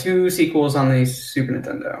 Yes, 2 sequels on the Super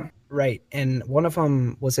Nintendo. Right, and one of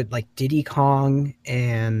them, was it like Diddy Kong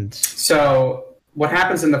and... So, what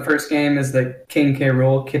happens in the first game is that King K.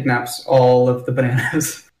 Rool kidnaps all of the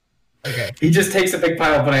bananas. Okay. He just takes a big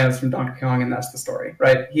pile of bananas from Donkey Kong, and that's the story,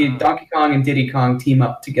 right? Donkey Kong and Diddy Kong team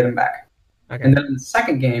up to get him back. Okay. And then in the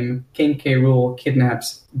second game, King K. Rool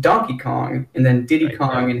kidnaps Donkey Kong, and then Diddy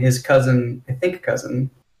Kong and his cousin,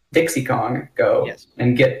 Dixie Kong, go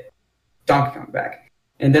and get Donkey Kong back.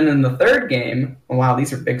 And then in the third game, wow,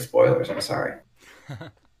 these are big spoilers, I'm sorry.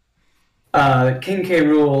 King K.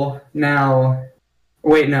 Rool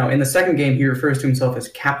in the second game, he refers to himself as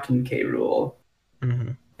Captain K. Rool.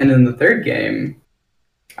 And in the third game,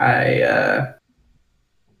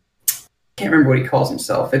 King can't remember what he calls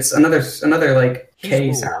himself. It's another like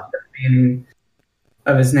K sound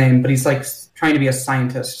of his name, but he's like trying to be a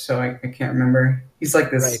scientist, so I can't remember. He's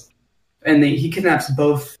like this, Right. and he kidnaps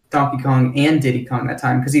both Donkey Kong and Diddy Kong that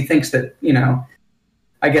time because he thinks that, you know,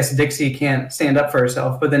 I guess Dixie can't stand up for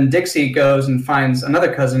herself, but then Dixie goes and finds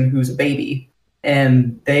another cousin who's a baby,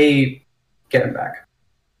 and they get him back.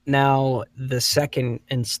 Now, the second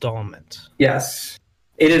installment. Yes.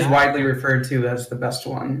 It is widely referred to as the best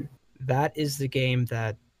one. That is the game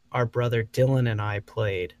that our brother Dylan and I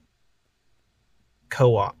played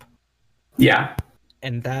co-op. Yeah.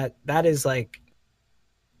 And that is like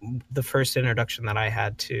the first introduction that I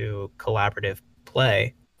had to collaborative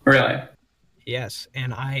play. Really? Yes,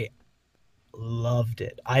 and I loved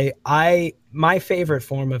it. My favorite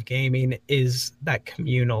form of gaming is that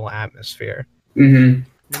communal atmosphere. Mm-hmm.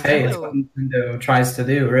 Hey, that's what Nintendo tries to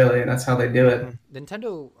do, really. That's how they do it.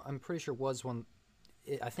 Nintendo, I'm pretty sure, was one.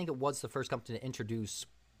 I think it was the first company to introduce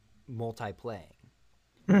multiplaying.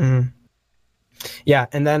 Mm-hmm. Yeah,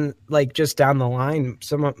 and then like just down the line,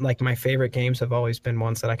 some of like my favorite games have always been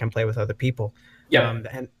ones that I can play with other people. Yeah.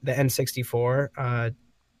 The N64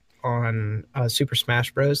 on Super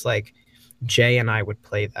Smash Bros. Like Jay and I would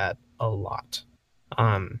play that a lot.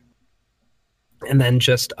 And then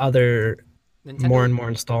just other Nintendo, more and more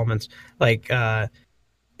installments, like on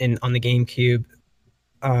the GameCube.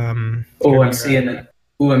 I'm seeing it.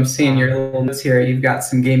 I'm seeing your little notes here. You've got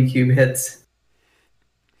some GameCube hits.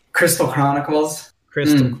 Crystal Chronicles.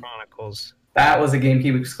 Chronicles. That was a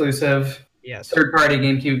GameCube exclusive. Yes. Third-party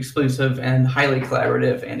GameCube exclusive and highly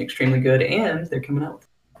collaborative and extremely good. And they're coming out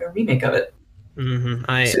with a remake of it. Mm-hmm.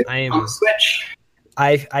 I am on Switch.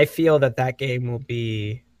 I feel that game will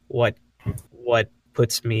be what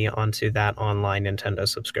puts me onto that online Nintendo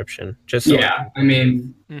subscription. Just so I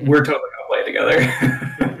mean, we're totally gonna play together.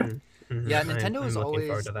 Mm-hmm. Yeah, Nintendo has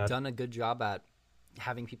always done a good job at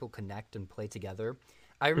having people connect and play together.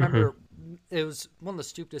 I remember it was one of the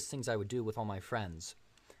stupidest things I would do with all my friends,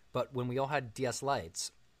 but when we all had DS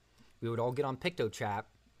Lites, we would all get on PictoChat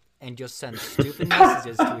and just send stupid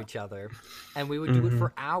messages to each other, and we would do it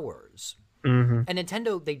for hours. And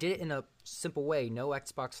Nintendo, they did it in a simple way. No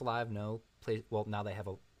Xbox Live, no Play. Well, now they have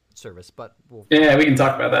a service, but we can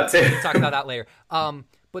talk about that too. We'll talk about that later.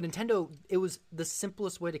 But Nintendo, it was the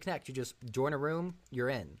simplest way to connect. You just join a room, you're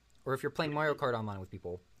in. Or if you're playing Mario Kart online with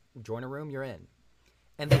people, join a room, you're in.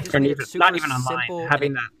 And they just made it super not even online, simple.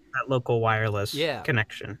 having that local wireless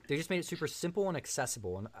connection. They just made it super simple and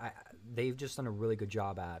accessible, and they've just done a really good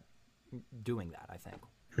job at doing that, I think.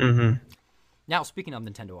 Mm-hmm. Now, speaking of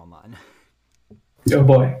Nintendo Online. Oh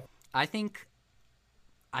boy. I think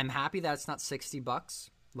I'm happy that it's not $60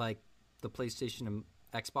 like the PlayStation and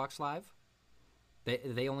Xbox Live.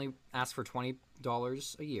 They only ask for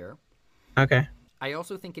 $20 a year. Okay. I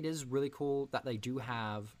also think it is really cool that they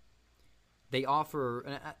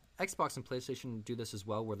offer Xbox and PlayStation do this as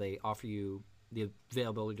well, where they offer you the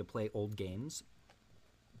availability to play old games.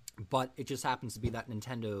 But it just happens to be that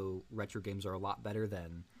Nintendo retro games are a lot better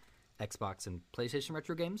than Xbox and PlayStation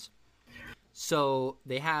retro games. So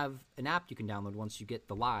they have an app you can download once you get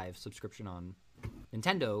the Live subscription on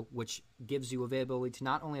Nintendo, which gives you availability to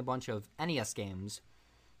not only a bunch of NES games,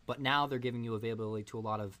 but now they're giving you availability to a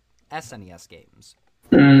lot of SNES games.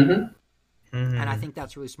 And I think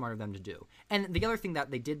that's really smart of them to do. And the other thing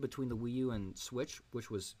that they did between the Wii U and Switch,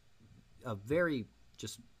 which was a very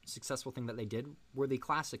just successful thing that they did, were the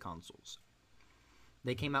classic consoles.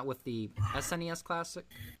 They came out with the SNES Classic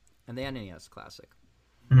and the NES Classic.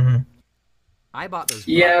 I bought those.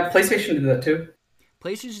 Yeah, PlayStation did that too.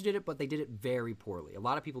 PlayStation did it, but they did it very poorly. A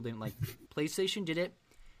lot of people didn't like PlayStation did it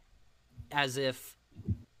as if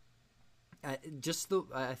I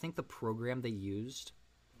think the program they used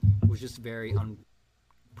was just very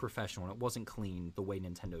unprofessional, and it wasn't clean the way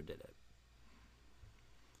Nintendo did it.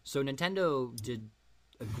 So Nintendo did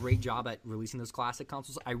a great job at releasing those classic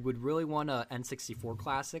consoles. I would really want a N64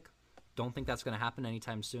 Classic. Don't think that's going to happen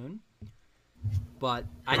anytime soon. But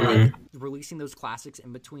I think releasing those classics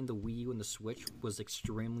in between the Wii U and the Switch was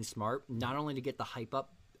extremely smart, not only to get the hype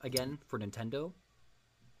up again for Nintendo,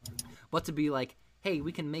 but to be like, hey,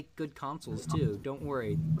 we can make good consoles too. Don't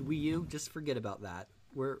worry, Wii U, just forget about that.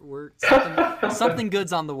 We're something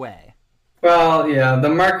good's on the way. Well, yeah, the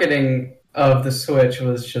marketing of the Switch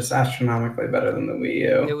was just astronomically better than the Wii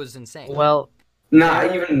U. It was insane. Well,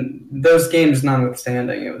 not even those games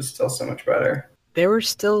notwithstanding, it was still so much better. There were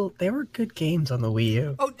good games on the Wii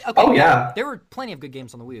U. Oh, okay. Oh yeah. There were plenty of good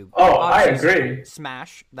games on the Wii U. Oh, obviously, I agree.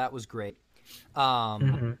 Smash, that was great.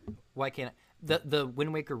 Why can't the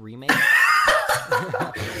Wind Waker remake?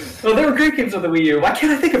 Well, there were great games on the Wii U. Why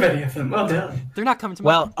can't I think of any of them? Well done. They're not coming to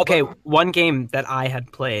Well, mind. okay, one game that I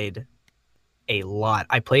had played a lot.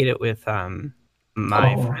 I played it with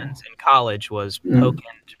my friends in college was Pokken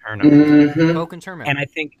Tournament. Mm-hmm. Pokken Tournament. And I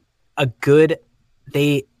think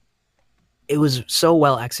it was so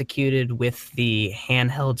well executed with the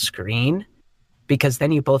handheld screen, because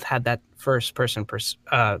then you both had that first person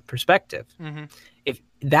perspective. Mm-hmm. If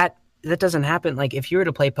that doesn't happen, like if you were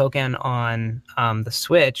to play Pokken on the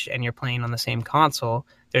Switch and you're playing on the same console,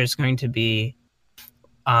 there's going to be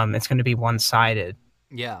it's going to be one-sided.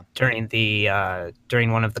 Yeah.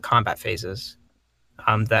 During one of the combat phases,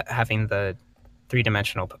 that having the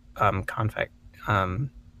 3-dimensional combat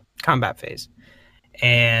phase,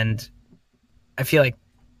 and I feel like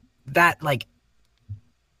that, like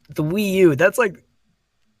the Wii U, that's like,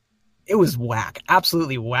 it was whack,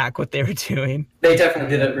 absolutely whack what they were doing. They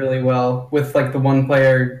definitely did it really well with like the one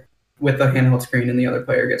player with the handheld screen and the other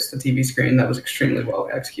player gets the TV screen. That was extremely well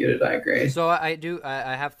executed. I agree. So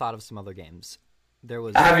I have thought of some other games. There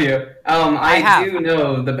was. Have you? I do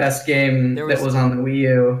know the best game that was on the Wii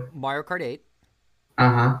U. Mario Kart 8.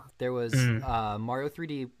 Uh-huh. There was Mario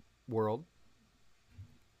 3D World.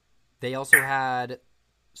 They also had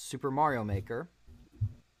Super Mario Maker.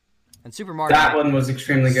 And Super Mario That one was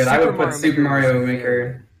extremely good. I would put Super Mario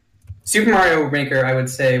Maker. Super Mario Maker, I would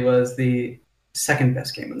say, was the second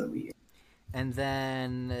best game on the Wii U. And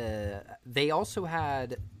then they also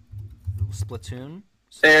had Splatoon.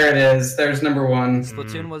 There it is. There's number one.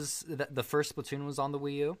 Splatoon was the first Splatoon was on the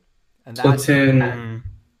Wii U, and Splatoon.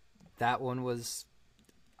 That one was.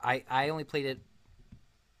 I only played it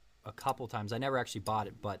a couple times. I never actually bought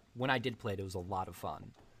it, but when I did play it, it was a lot of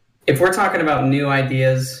fun. If we're talking about new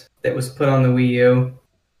ideas that was put on the Wii U,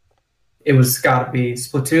 it was got to be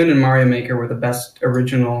Splatoon and Mario Maker were the best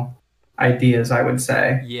original ideas, I would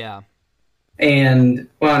say. Yeah. And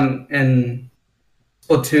Splatoon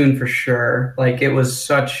for sure. Like, it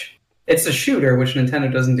was it's a shooter, which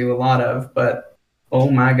Nintendo doesn't do a lot of, but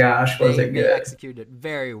oh my gosh, was it good. They executed it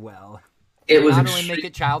very well. It was not only make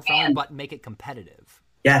it child-friendly, but make it competitive.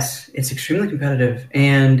 Yes, it's extremely competitive,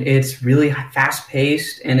 and it's really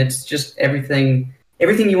fast-paced, and it's just everything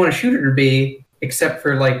you want a shooter to be, except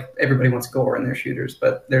for, like, everybody wants gore in their shooters,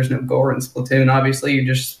 but there's no gore in Splatoon. Obviously, you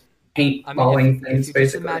just paintballing things, if you basically.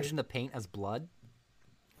 just imagine the paint as blood.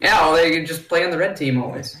 Yeah, well, they just play on the red team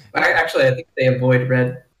always. I think they avoid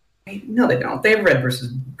red. No, they don't. They have red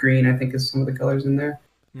versus green, I think, is some of the colors in there.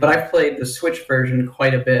 But I've played the Switch version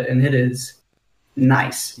quite a bit, and it is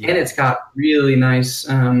nice. Yeah. And it's got really nice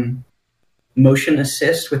motion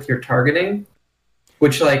assist with your targeting,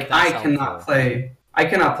 which, like, I cannot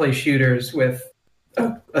play shooters with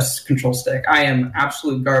a control stick. I am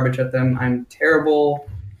absolute garbage at them. I'm terrible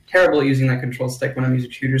at using that control stick when I'm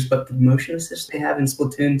using shooters, but the motion assist they have in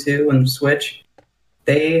Splatoon 2 and Switch,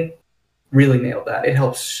 they really nailed that. It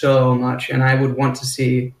helps so much, and I would want to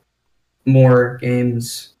see more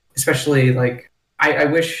games, especially, like, I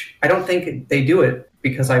don't think they do it,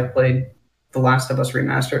 because I played The Last of Us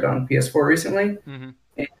Remastered on PS4 recently, and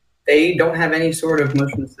they don't have any sort of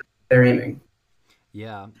motion assist they're aiming.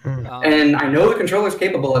 Yeah. And I know the controller's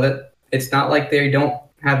capable of it. It's not like they don't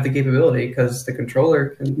have the capability, because the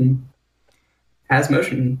controller has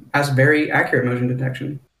very accurate motion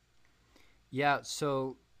detection. Yeah,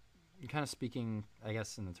 so kind of speaking, I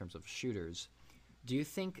guess, in the terms of shooters, do you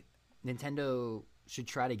think Nintendo should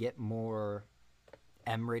try to get more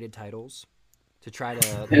M-rated titles to try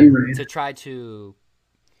to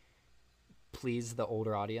please the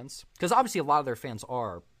older audience? Because obviously a lot of their fans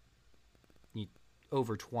are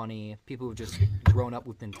over 20, people who've just grown up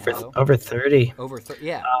with Nintendo. Over 30.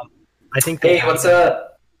 Yeah. I think. Hey, what's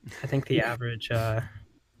up? I think the average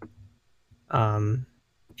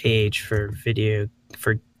age for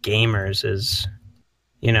gamers is,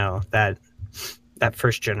 that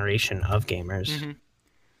first generation of gamers. Mm-hmm.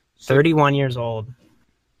 31 years old.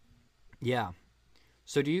 Yeah.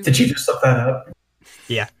 So do you? Did you just look that up?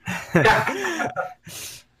 Yeah.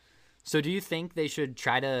 So do you think they should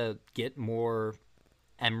try to get more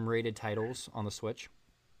M-rated titles on the Switch?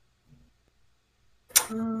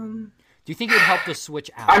 Do you think it would help the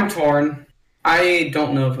Switch out? I'm torn. I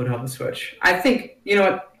don't know if it would help the Switch. I think, you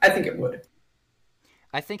know what? I think it would.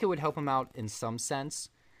 I think it would help them out in some sense.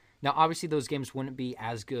 Now, obviously, those games wouldn't be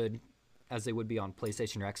as good as they would be on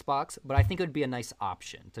PlayStation or Xbox, but I think it would be a nice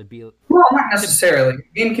option to be. Well, not necessarily.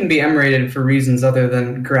 The game can be M-rated for reasons other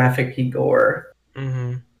than graphic-y gore.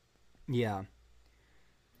 Mm-hmm. Yeah.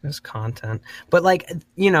 There's content. But, like,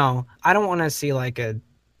 I don't want to see, like a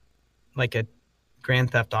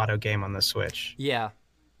Grand Theft Auto game on the Switch. Yeah.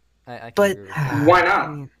 I can But agree with that. Why I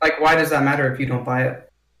not? mean, Like, why does that matter if you don't buy it?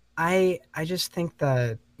 I just think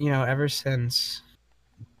that, ever since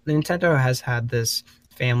Nintendo has had this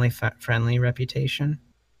family friendly reputation.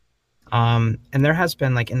 And there has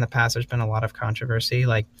been, like, in the past, there's been a lot of controversy,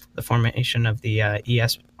 like the formation of the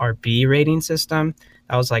ESRB rating system.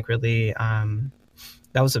 That was like really,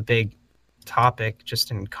 that was a big topic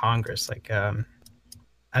just in Congress. Like,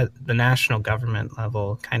 at the national government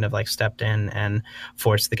level, kind of like stepped in and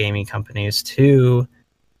forced the gaming companies to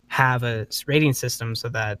have a rating system so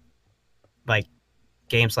that, like,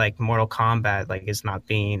 games like Mortal Kombat, like, is not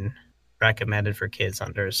being recommended for kids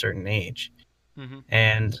under a certain age. Mm-hmm.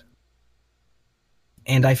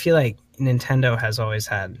 And I feel like Nintendo has always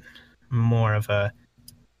had more of a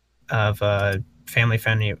family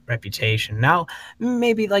friendly reputation. Now,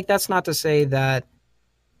 maybe, like, that's not to say that,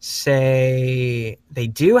 say they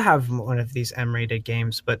do have one of these M-rated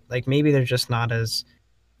games, but, like, maybe they're just not as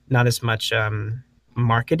much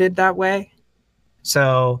marketed that way.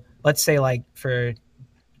 So let's say, like, for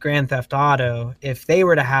Grand Theft Auto, if they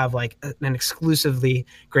were to have, like, an exclusively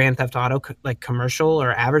Grand Theft Auto like commercial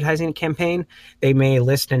or advertising campaign, they may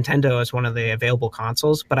list Nintendo as one of the available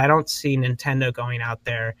consoles. But I don't see Nintendo going out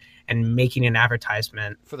there and making an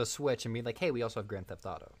advertisement. For the Switch and be like, hey, we also have Grand Theft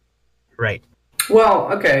Auto. Right.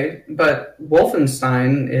 Well, okay, but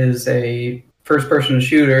Wolfenstein is a first-person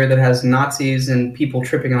shooter that has Nazis and people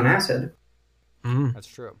tripping on acid. That's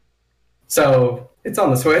true. So it's on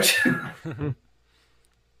the Switch.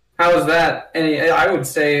 How is that? I would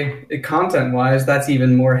say, content-wise, that's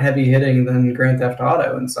even more heavy-hitting than Grand Theft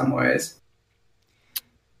Auto in some ways.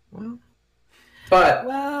 But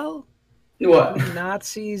Well, what?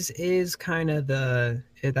 Nazis is kind of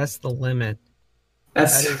that's the limit.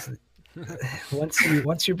 That's That is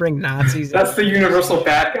once you bring Nazis, that's the universal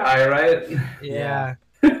bad guy, right? yeah.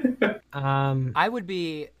 I would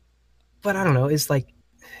be. But I don't know. Is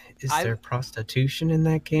there prostitution in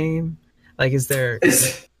that game? Like, is there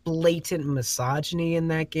blatant misogyny in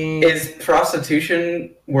that game? Is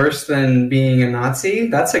prostitution worse than being a Nazi?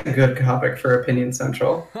 That's a good topic for Opinion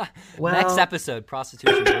Central. Well, Next episode: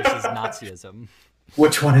 prostitution versus Nazism.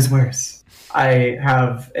 Which one is worse? I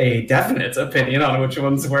have a definite opinion on which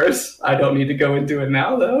one's worse. I don't need to go into it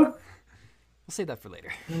now, though. We'll save that for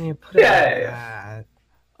later. when you put it like Yeah.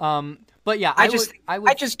 that, But yeah,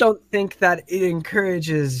 I just don't think that it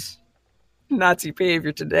encourages Nazi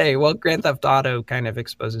behavior today. Well, Grand Theft Auto kind of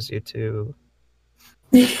exposes you to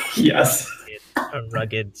Yes. a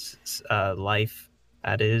rugged life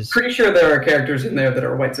that is. Pretty sure there are characters in there that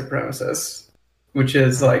are white supremacists, which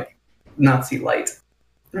is like Nazi light,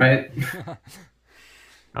 right?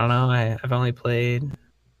 I don't know. I've only played.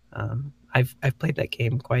 I've played that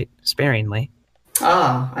game quite sparingly.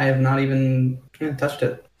 I have not even touched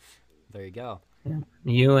it. There you go.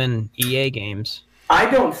 You and EA games. I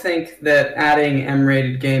don't think that adding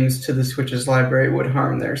M-rated games to the Switch's library would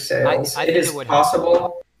harm their sales. I It think is it would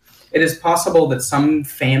possible. It is possible that some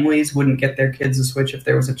families wouldn't get their kids a Switch if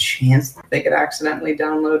there was a chance that they could accidentally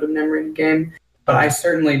download an M-rated game. But I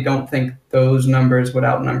certainly don't think those numbers would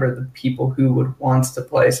outnumber the people who would want to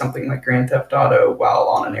play something like Grand Theft Auto while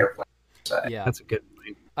on an airplane. Yeah, That's a good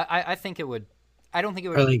point. I think it would. I don't think it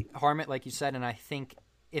would Really? harm it, like you said, and I think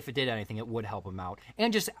if it did anything, it would help them out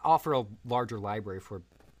and just offer a larger library for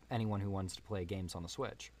anyone who wants to play games on the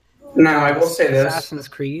Switch. Now, I will say this. Assassin's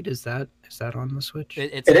Creed, is that on the Switch?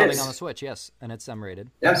 It's It coming is. on the Switch, yes, and it's M-rated.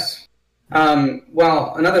 Yes.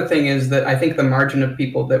 Well, another thing is that I think the margin of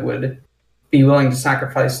people that would be willing to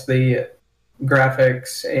sacrifice the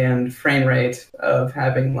graphics and frame rate of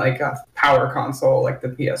having like a power console like the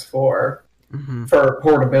PS4 for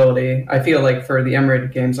portability, I feel like for the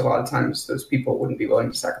M-rated games, a lot of times those people wouldn't be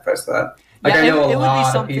willing to sacrifice that. Like, Yeah, I know it a would be lot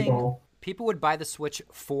of something- people. People would buy the Switch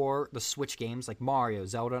for the Switch games like Mario,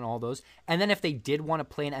 Zelda, and all those. And then if they did want to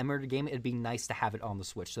play an M-rated game, it'd be nice to have it on the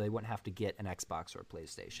Switch so they wouldn't have to get an Xbox or a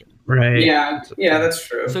PlayStation. Right. Yeah, that's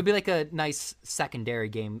true. So it'd be like a nice secondary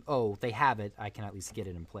game. Oh, they have it. I can at least get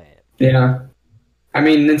it and play it. Yeah. I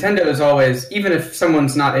mean, Nintendo is always, even if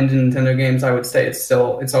someone's not into Nintendo games, I would say it's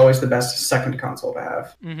always the best second console to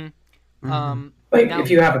have. Mm-hmm. Like, Now-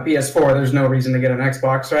 if you have a PS4, there's no reason to get an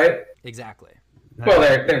Xbox, right? Exactly. Well,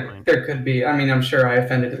 there could be. I mean, I'm sure I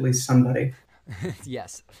offended at least somebody.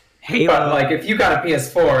 Yes. Halo. But, like, if you got a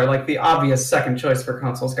PS4, like, the obvious second choice for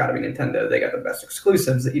console's got to be Nintendo. They got the best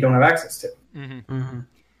exclusives that you don't have access to.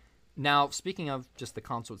 Now, speaking of just the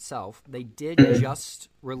console itself, they did just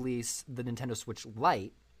release the Nintendo Switch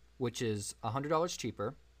Lite, which is $100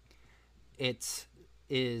 cheaper. It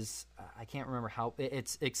is I can't remember how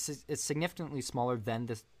it's significantly smaller than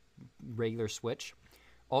the regular Switch.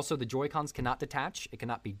 Also, the Joy-Cons cannot detach. It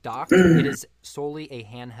cannot be docked. It is solely a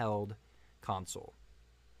handheld console.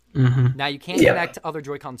 Mm-hmm. Now, you can connect other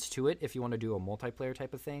Joy-Cons to it if you want to do a multiplayer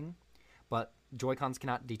type of thing, but Joy-Cons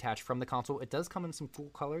cannot detach from the console. It does come in some cool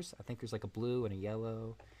colors. I think there's like a blue and a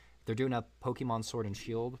yellow. They're doing a Pokemon Sword and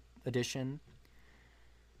Shield edition.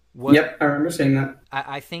 Yep, I remember seeing that.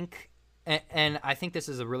 I think, and I think this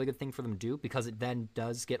is a really good thing for them to do, because it then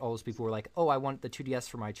does get all those people who are like, oh, I want the 2DS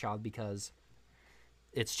for my child because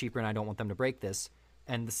it's cheaper and I don't want them to break this.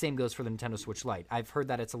 And the same goes for the Nintendo Switch Lite. I've heard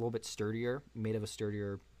that it's a little bit sturdier, made of a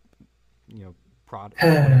sturdier,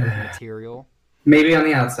 material. Maybe on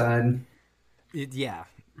the outside. Yeah,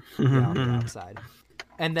 on the outside.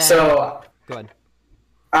 And then, so go ahead.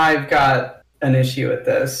 I've got an issue with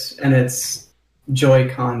this, and it's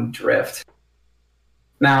Joy-Con drift.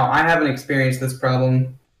 Now, I haven't experienced this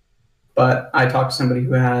problem, but I talked to somebody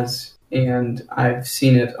who has, and I've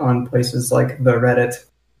seen it on places like the Reddit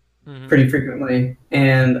pretty frequently.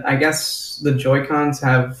 And I guess the Joy-Cons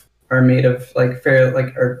are made of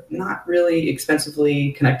are not really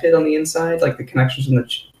expensively connected on the inside. Like the connections on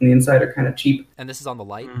the inside are kind of cheap. And this is on the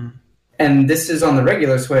Lite? And this is on the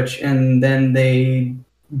regular Switch, and then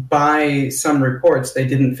by some reports, they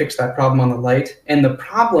didn't fix that problem on the Lite. And the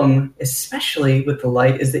problem, especially with the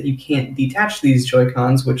Lite, is that you can't detach these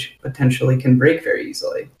Joy-Cons, which potentially can break very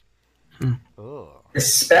easily. Oh.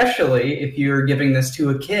 Especially if you're giving this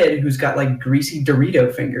to a kid who's got like greasy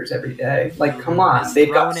Dorito fingers every day. Like, come on. They've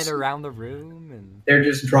throwing it around the room. And they're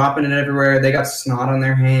just dropping it everywhere. They got snot on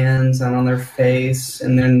their hands and on their face.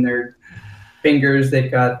 And then their fingers, they've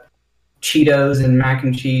got Cheetos and mac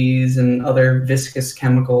and cheese and other viscous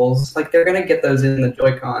chemicals. Like, they're going to get those in the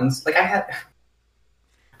Joy-Cons. Like, I had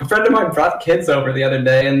a friend of mine brought kids over the other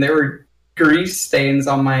day, and there were grease stains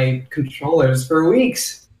on my controllers for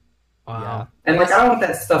weeks. Wow. Yeah. And like, I don't want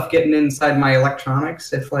that stuff getting inside my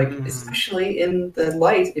electronics. If like, especially in the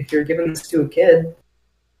Lite, if you're giving this to a kid,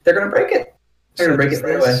 they're gonna break it. They're gonna break it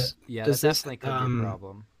right away. Yeah, does that this, definitely could be a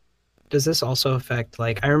problem. Does this also affect,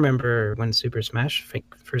 like, I remember when Super Smash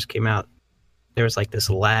first came out, there was like this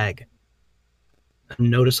lag, a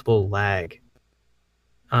noticeable lag,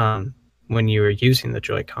 when you were using the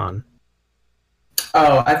Joy-Con.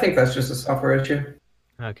 Oh, I think that's just a software issue.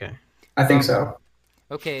 Okay. I think so.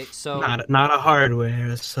 Okay, so Not a hardware,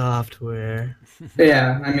 a software.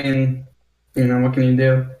 Yeah, I mean, what can you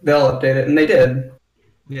do? They'll update it, and they did.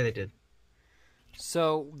 Yeah, they did.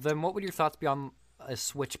 So then, what would your thoughts be on a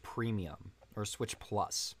Switch Premium or Switch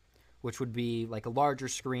Plus, which would be like a larger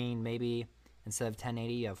screen, maybe instead of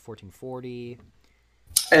 1080, you have 1440.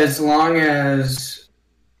 As long as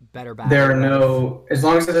better as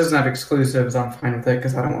long as it doesn't have exclusives, I'm fine with it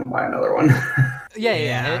because I don't want to buy another one.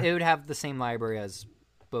 Yeah. It would have the same library as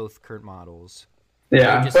both current models.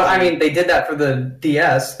 Yeah, but I mean, they did that for the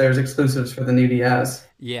DS. There's exclusives for the new DS.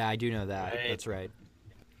 Yeah, I do know that. Right. That's right.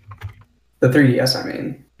 The 3DS, I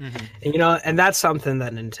mean. Mm-hmm. And that's something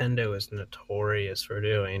that Nintendo is notorious for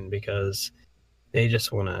doing, because they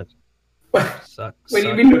just want to suck. What do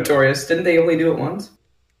you mean notorious? Didn't they only do it once?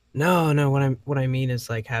 No. What I mean is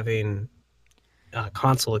like having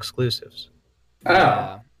console exclusives. Oh.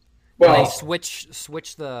 Yeah. Well, they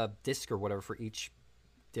switch the disc or whatever for each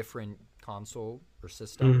different console or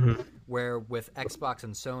system. Where with Xbox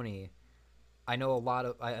and Sony, I know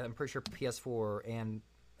I'm pretty sure PS4 and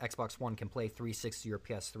Xbox One can play 360 or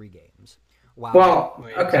PS3 games. Wow. Well,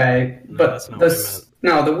 okay, but the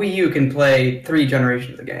Wii U can play 3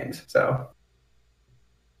 generations of games. So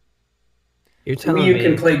you're telling Wii U me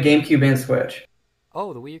can play GameCube and Switch.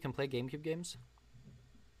 Oh, the Wii U can play GameCube games?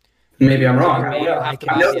 Maybe I'm wrong.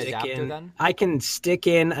 I can stick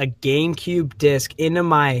in a GameCube disc into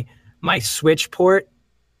my Switch port.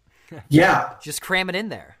 Yeah. Just cram it in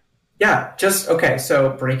there. Yeah.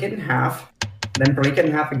 So break it in half, then break it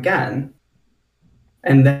in half again,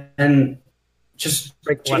 and then just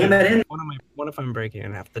jam it in. What if I'm breaking it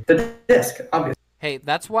in half? The disc, obviously. Hey,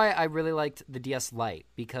 that's why I really liked the DS Lite,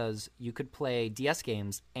 because you could play DS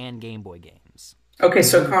games and Game Boy games. Okay,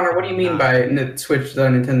 so Connor, what do you mean by Switch?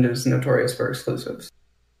 Nintendo's notorious for exclusives.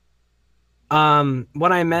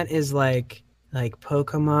 What I meant is like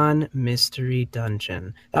Pokemon Mystery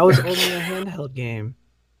Dungeon. That was only a handheld game.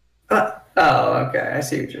 Okay, I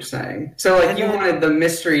see what you're saying. So, like, you wanted the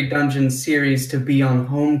Mystery Dungeon series to be on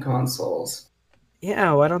home consoles.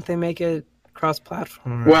 Yeah, why don't they make it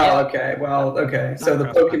cross-platform? Well, okay. So the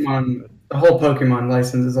whole Pokemon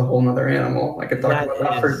license is a whole nother animal. I could talk about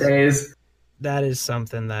that for days. That is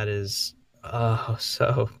something that is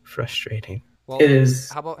so frustrating. Well, it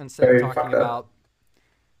is. How about instead of talking about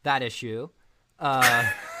that issue,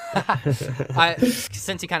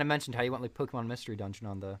 Since you kind of mentioned how you want like Pokemon Mystery Dungeon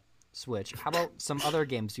on the Switch, how about some other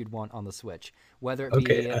games you'd want on the Switch? Whether it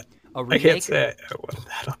be a remake. I can't say I want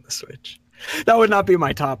that on the Switch. That would not be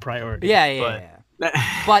my top priority. Yeah. But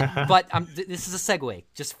this is a segue.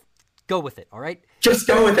 Just go with it, all right? Just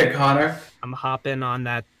go with it, Connor. I'm hopping on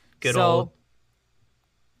that good old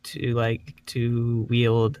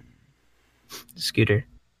two-wheeled scooter.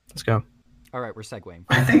 Let's go. All right, we're segueing.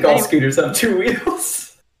 I think all scooters have 2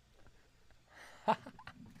 wheels.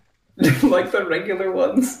 Like the regular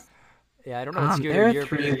ones. Yeah, I don't know what scooter they're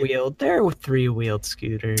three-wheeled. They're three-wheeled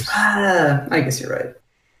scooters. I guess you're right.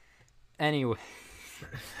 Anyway.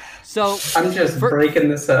 So I'm just breaking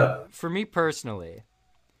this up. For me personally,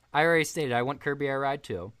 I already stated I want Kirby Air Ride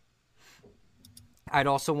 2. I'd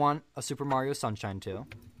also want a Super Mario Sunshine 2.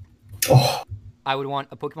 Oh. I would want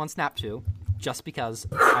a Pokemon Snap 2, just because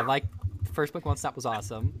I like the first Pokemon Snap was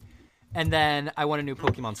awesome. And then I want a new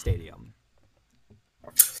Pokemon Stadium.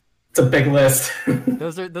 It's a big list.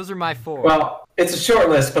 Those are my 4. Well, it's a short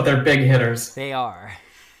list, but they're big hitters. They are.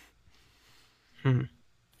 All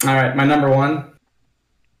right, my number one.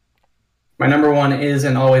 My number one is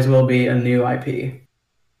and always will be a new IP.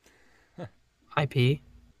 IP?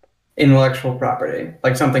 Intellectual property.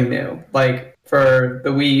 Like something new. Like for the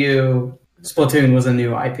Wii U, Splatoon was a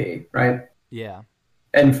new IP, right? Yeah.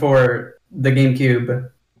 And for the GameCube,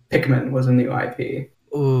 Pikmin was a new IP.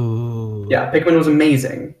 Ooh. Yeah, Pikmin was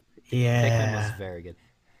amazing. Yeah. Pikmin was very good.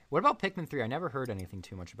 What about Pikmin 3? I never heard anything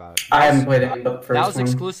too much about it. I haven't played it, but the first that was one.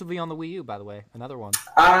 exclusively on the Wii U, by the way. Another one.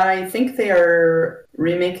 I think they are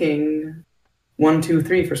remaking 1, 2,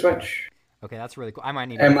 3 for Switch. Okay, that's really cool. I might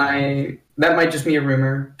need. That might just be a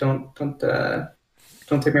rumor. Don't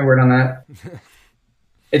take my word on that.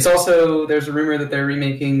 It's also there's a rumor that they're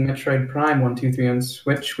remaking Metroid Prime 1, 2, 3 on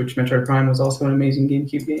Switch, which Metroid Prime was also an amazing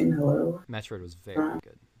GameCube game. Hello. Metroid was very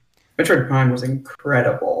good. Metroid Prime was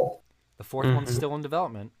incredible. The 4th one's still in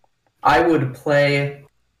development. I would play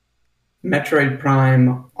Metroid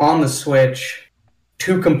Prime on the Switch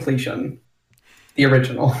to completion, the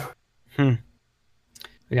original.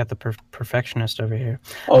 We got the perfectionist over here.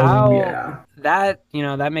 Oh, yeah. That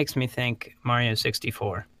makes me think Mario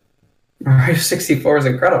 64. Mario 64 is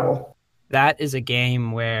incredible. That is a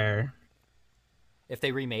game where... If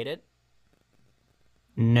they remade it?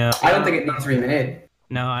 No. I don't think it needs remade.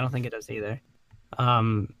 No, I don't think it does either.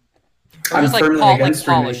 I'm just firmly against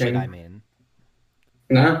polish it, remaking. I mean.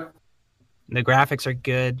 No. The graphics are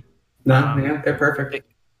good. Yeah, they're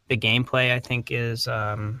perfect. The gameplay, I think, is...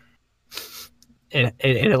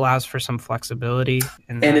 It allows for some flexibility.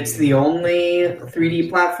 And it's the only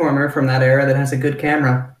 3D platformer from that era that has a good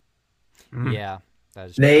camera. Yeah. That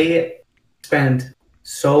is they spent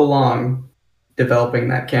so long developing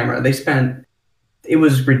that camera. It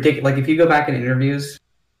was ridiculous. Like, if you go back in interviews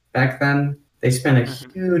back then, they spent a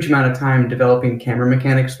huge amount of time developing camera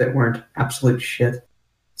mechanics that weren't absolute shit.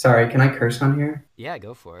 Sorry, can I curse on here? Yeah,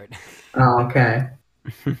 go for it. Oh, okay.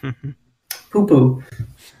 Poo-poo.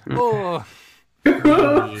 Oh.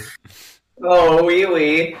 Oh,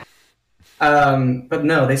 wee. But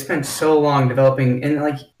no, they spent so long developing, and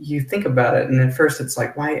like you think about it, and at first it's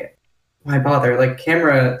like, why bother? Like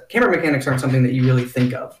camera mechanics aren't something that you really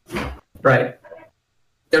think of, right?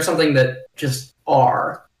 They're something that just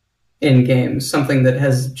are in games, something that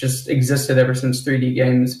has just existed ever since 3D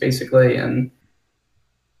games, basically, and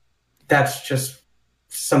that's just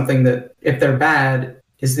something that if they're bad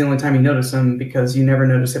is the only time you notice them because you never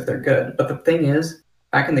notice if they're good. But the thing is,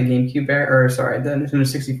 back in the GameCube era, the Nintendo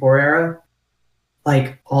 64 era,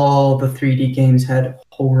 like all the 3D games had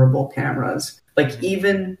horrible cameras. Like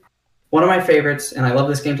even one of my favorites, and I love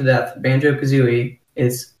this game to death, Banjo-Kazooie,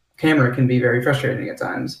 its camera can be very frustrating at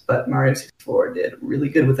times, but Mario 64 did really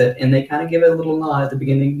good with it, and they kind of give it a little nod at the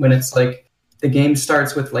beginning when it's like the game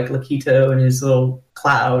starts with like Lakitu and his little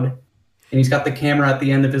cloud, and he's got the camera at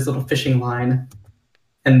the end of his little fishing line.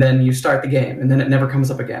 And then you start the game, and then it never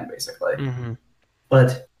comes up again, basically. Mm-hmm.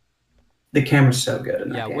 But the camera's so good in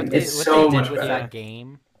that game. It's so much better. That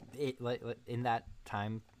game, in that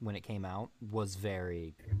time when it came out,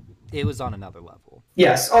 it was on another level.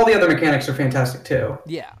 Yes, all the other mechanics are fantastic too.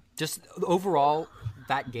 Yeah, just overall,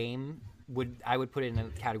 that game I would put it in a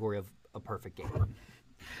category of a perfect game.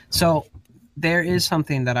 So there is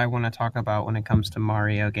something that I want to talk about when it comes to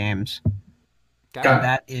Mario games.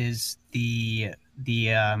 That is the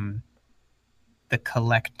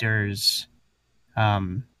collector's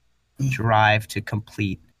drive to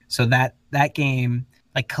complete. So that game,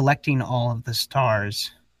 like collecting all of the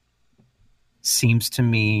stars, seems to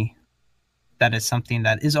me that is something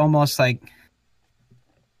that is almost like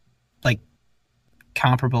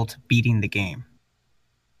comparable to beating the game.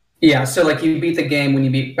 Yeah, so like you beat the game when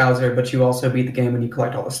you beat Bowser, but you also beat the game when you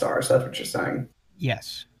collect all the stars. That's what you're saying.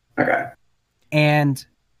 Yes. Okay. And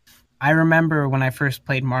I remember when I first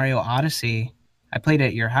played Mario Odyssey, I played it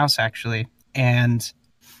at your house actually, and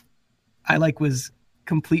I like was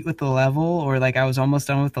complete with the level, or like I was almost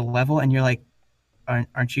done with the level, and you're like,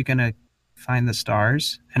 aren't you gonna find the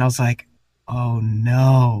stars? And I was like, oh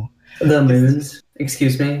no. The moons.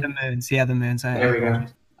 Excuse me. The moons, yeah, the moons. There we go.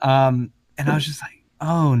 And I was just like,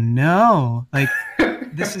 oh no, like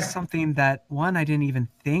this is something that one I didn't even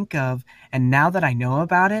think of, and now that I know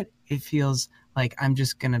about it, it feels like I'm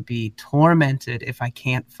just gonna be tormented if I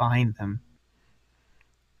can't find them.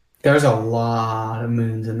 There's a lot of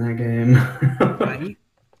moons in that game.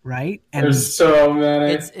 Right? And There's so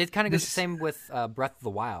many. It kind of goes the same with Breath of the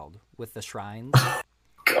Wild with the shrines.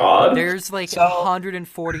 God. There's like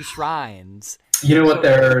 140 shrines. You know what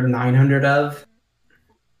there are 900 of?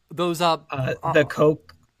 Those the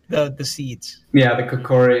coke, the seeds. Yeah, the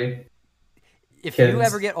Kokori. If kids. you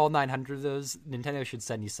ever get all 900 of those, Nintendo should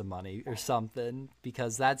send you some money or something,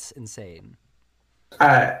 because that's insane.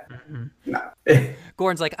 No.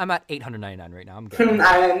 Gordon's like, I'm at 899 right now. I'm good.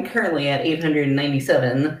 I am currently at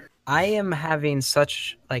 897. I am having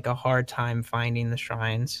such like a hard time finding the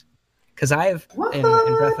shrines because I've in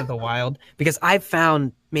Breath of the Wild, because I've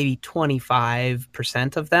found maybe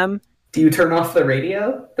 25% of them. Do you turn off the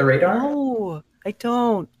radar? No, I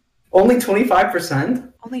don't. Only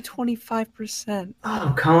 25%? Only 25%.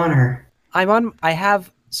 Oh, Connor. I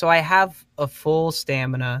have a full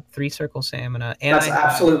stamina, 3-circle stamina, and That's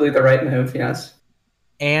absolutely the right move, yes.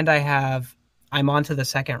 And I'm onto the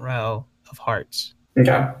second row of hearts.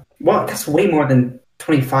 Okay. Well, that's way more than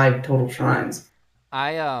 25 total shrines.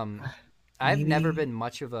 I've never been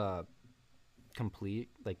much of a complete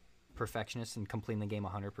perfectionist in completing the game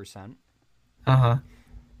 100%.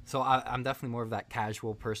 So I'm definitely more of that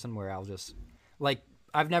casual person where I'll just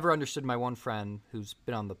I've never understood my one friend who's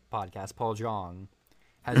been on the podcast, Paul Jong,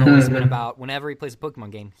 has always been about whenever he plays a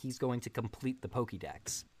Pokemon game, he's going to complete the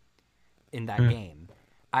Pokédex in that game.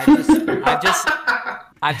 I've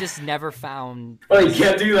just never found. Well, you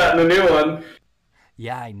can't do that in the new one.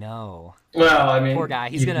 Yeah, I know. Well, I mean, poor guy.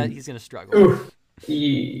 He's gonna struggle.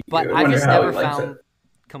 But I've just never found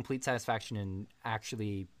complete satisfaction in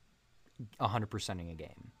actually 100%ing a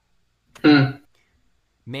game.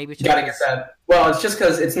 Maybe it's you gotta get that. Well, it's just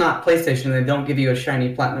because it's not PlayStation. They don't give you a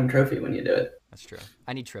shiny platinum trophy when you do it. That's true.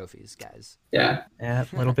 I need trophies, guys. Yeah. Yeah,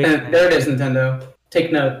 a little bit. There it is, Nintendo.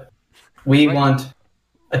 Take note. We want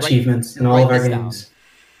achievements in all of our games.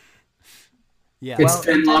 Yeah. It's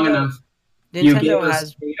been long enough. You gave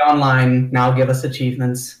us online. Now give us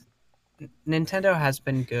achievements. Nintendo has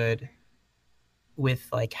been good with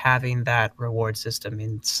having that reward system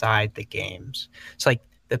inside the games. So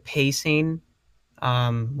the pacing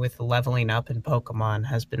with leveling up in Pokemon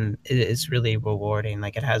is really rewarding.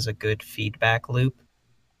 It has a good feedback loop.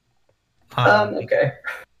 Okay.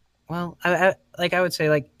 Well, I would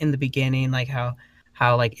say in the beginning,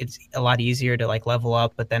 how it's a lot easier to level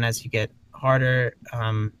up, but then as you get harder,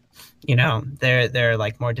 they're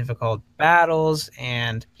more difficult battles,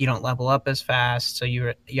 and you don't level up as fast. So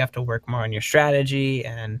you have to work more on your strategy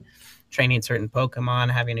and training certain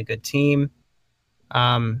Pokemon, having a good team.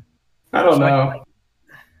 I don't know.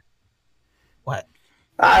 What?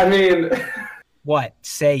 I mean, what?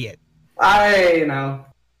 Say it.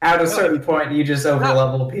 At a certain point, you just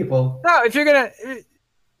overlevel people. No, if you're gonna,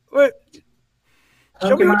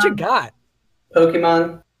 show me what you got.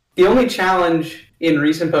 Pokemon. The only challenge in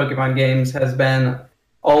recent Pokemon games has been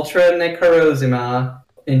Ultra Necrozma,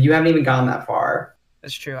 and you haven't even gone that far.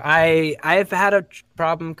 That's true. I've had a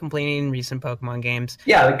problem completing recent Pokemon games.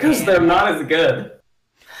 Yeah, because they're not as good.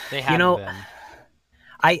 They haven't been.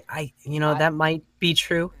 That might be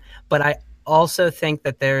true, but I also think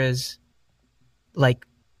that there is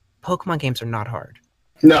Pokemon games are not hard.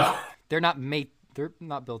 No. They're not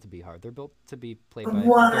built to be hard. They're built to be played by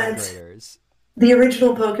third graders. The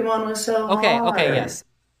original Pokemon was so hard. Okay, yes.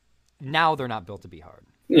 Now they're not built to be hard.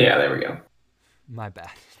 Yeah, there we go. My bad.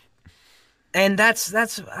 And that's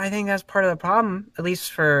I think that's part of the problem, at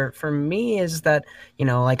least for me, is that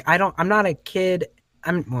I'm not a kid.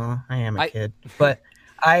 I am a kid, but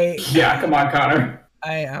yeah, come on, Connor.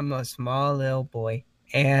 I am a small little boy,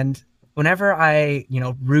 and whenever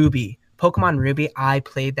Pokemon Ruby, I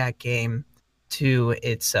played that game to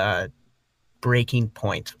its breaking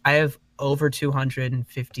point. I have over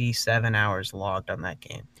 257 hours logged on that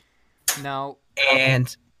game. Now,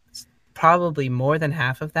 and probably more than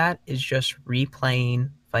half of that is just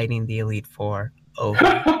replaying fighting the Elite Four over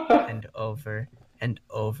and over and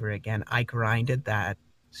over again. I grinded that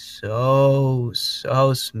so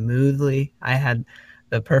smoothly. I had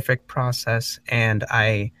the perfect process, and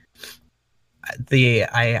I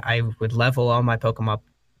would level all my Pokemon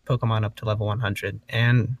up to level 100,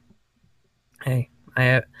 and hey,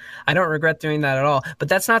 I don't regret doing that at all. But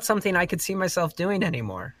that's not something I could see myself doing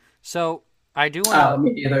anymore. So I do want to.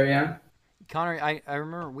 Me either, yeah. Connor, I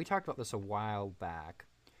remember we talked about this a while back,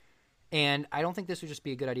 and I don't think this would just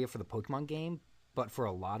be a good idea for the Pokemon game, but for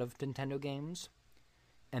a lot of Nintendo games,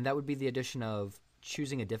 and that would be the addition of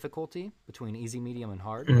choosing a difficulty between easy, medium, and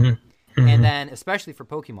hard, and then, especially for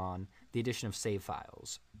Pokemon, the addition of save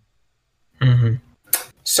files.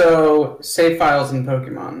 So, save files in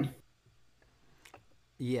Pokemon.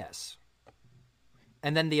 Yes.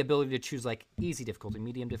 And then the ability to choose, like, easy difficulty,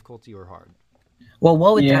 medium difficulty, or hard. Well,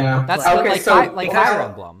 what would that look That's like? like Fire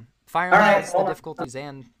Emblem. Fire Emblem has the difficulties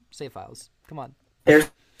and save files. Come on. There's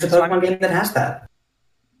a Pokemon game that has that.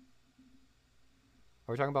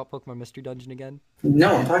 Are we talking about Pokemon Mystery Dungeon again?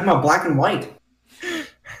 No, I'm talking about Black and White.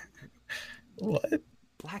 What?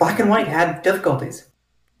 Black and White had difficulties.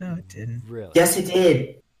 No, it didn't. Really? Yes, it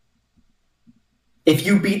did. If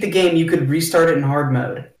you beat the game, you could restart it in hard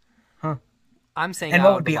mode. Huh. I'm saying. And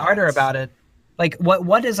what would be harder about it? Like,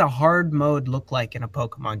 what does a hard mode look like in a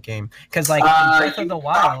Pokemon game? Because, like, in Breath of the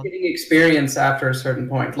Wild, getting experience after a certain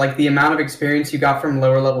point. Like, the amount of experience you got from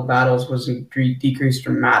lower level battles was decreased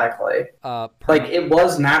dramatically. Like, it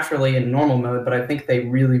was naturally in normal mode, but I think they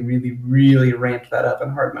really, really, really ramped that up in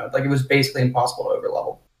hard mode. Like, it was basically impossible to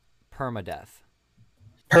overlevel. Permadeath,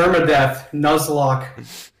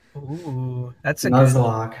 Nuzlocke. Ooh, that's a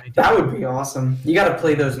Nuzlocke. good idea. That would be awesome. You got to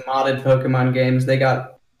play those modded Pokemon games. They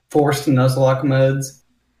got forced Nuzlocke modes.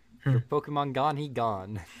 Pokemon gone, he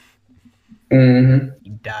gone. Mm-hmm. He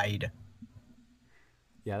died.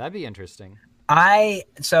 Yeah, that'd be interesting.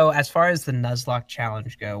 So as far as the Nuzlocke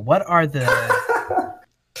challenge go, what are the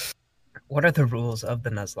rules of the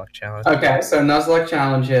Nuzlocke challenge? Okay, so Nuzlocke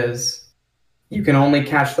challenge is you can only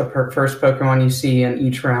catch the first Pokemon you see in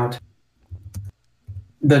each route.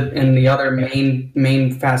 The other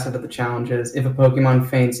main facet of the challenge is if a Pokemon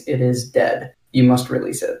faints, it is dead. You must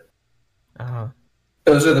release it.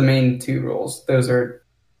 Those are the main two rules. It's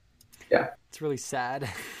really sad.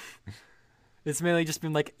 It's mainly just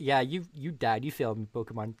been like, yeah, you died. You failed,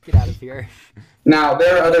 Pokemon. Get out of here. Now,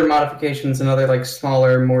 there are other modifications and other, like,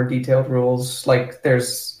 smaller, more detailed rules. Like,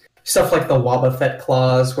 there's stuff like the Wobbuffet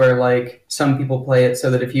clause, where, like, some people play it so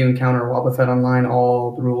that if you encounter Wobbuffet online,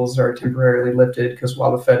 all the rules are temporarily lifted, because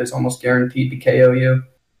Wobbuffet is almost guaranteed to KO you.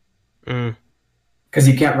 Because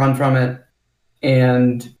you can't run from it,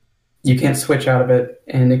 and you can't switch out of it,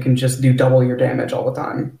 and it can just do double your damage all the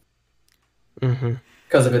time.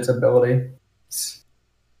 Because of its ability.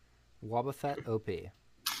 Wobbuffet OP.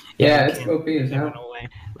 Yeah, it's OP as hell.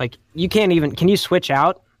 Like, you can't even... Can you switch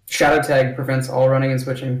out? Shadow Tag prevents all running and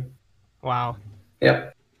switching. Wow.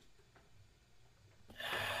 Yep.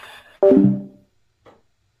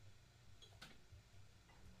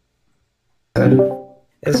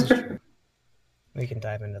 This is true. We can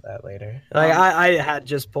dive into that later. Like, I had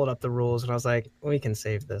just pulled up the rules, and I was like, we can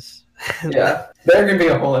save this. Yeah. There can be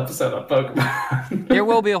a whole episode on Pokemon. There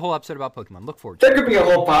will be a whole episode about Pokemon. Look forward to There could be a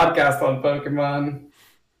whole podcast on Pokemon.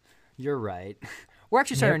 You're right. We're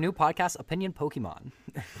actually starting a new podcast, Opinion Pokemon.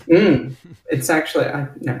 It's actually...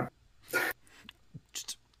 never.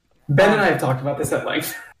 Ben and I have talked about this at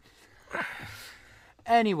length.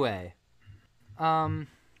 Anyway. I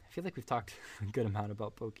feel like we've talked a good amount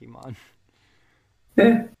about Pokemon.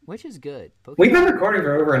 Yeah. Which is good. Pokemon, We've been recording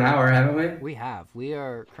for over an hour, haven't we? We have. We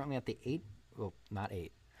are currently at the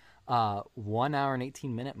 1 hour and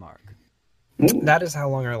 18-minute mark. That is how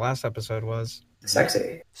long our last episode was.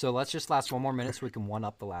 Sexy. So let's just last one more minute so we can one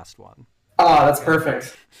up the last one. Oh, that's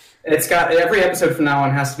perfect. It's got every episode from now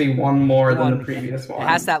on has to be one more than the previous one. It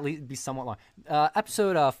has to at least be somewhat long.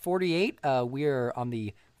 Episode 48, we're on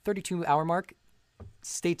the 32-hour mark.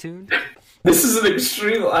 Stay tuned. This is an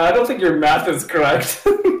extreme... I don't think your math is correct.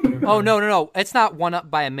 Oh, no. It's not one up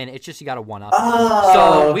by a minute. It's just you got to one up. Oh,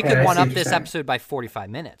 so we could I one see up what this you're saying. episode by 45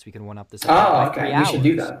 minutes. We can one up this episode by 3 okay. hours. We should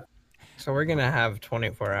do that. So we're going to have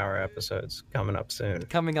 24-hour episodes coming up soon.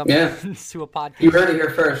 Coming up Yeah. to a podcast. You heard it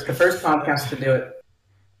here first. The first podcast to do it.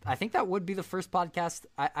 I think that would be the first podcast.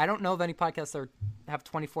 I don't know of any podcasts that have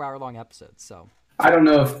 24-hour long episodes. So I don't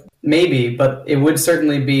know if maybe, but it would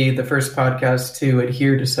certainly be the first podcast to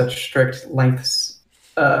adhere to such strict lengths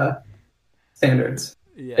standards.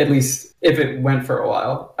 yeah. At least if it went for a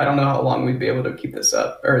while. I don't know how long we'd be able to keep this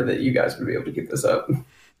up, or that you guys would be able to keep this up.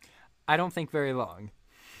 I don't think very long.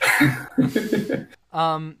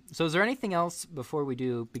 So is there anything else before we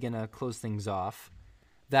do begin to close things off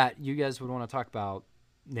that you guys would want to talk about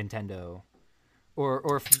Nintendo,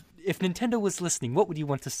 or if Nintendo was listening, what would you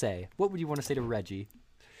want to say? What would you want to say to Reggie?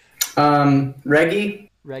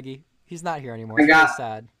 Reggie, he's not here anymore. It's really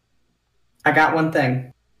sad. I got one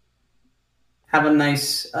thing. Have a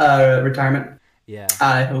nice retirement. Yeah.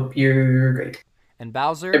 I hope you're great. And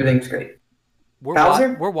Bowser, everything's great.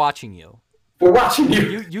 We're watching you. We're watching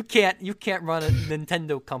you. You can't run a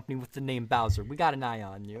Nintendo company with the name Bowser. We got an eye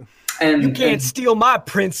on you. And you can't steal my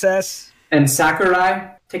princess. And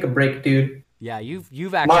Sakurai, take a break, dude. Yeah,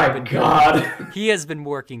 you've actually been God. Good. He has been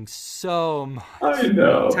working so much. I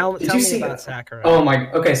know. Tell me about Sakurai. Oh my.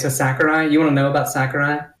 Okay, so Sakurai, you want to know about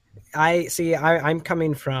Sakurai? I'm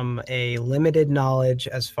coming from a limited knowledge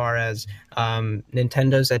as far as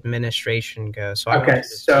Nintendo's administration goes. So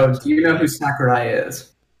so do you know who Sakurai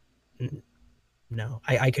is? No,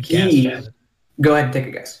 I could guess. Go ahead and take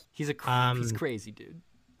a guess. He's crazy, dude.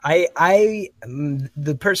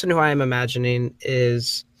 The person who I am imagining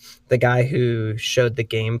is the guy who showed the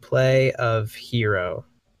gameplay of Hero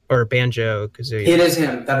or Banjo-Kazooie. It is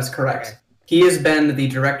him. That is correct. Okay. He has been the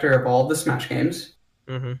director of all of the Smash games.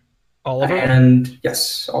 Mm-hmm. All of them? And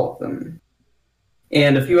yes, all of them.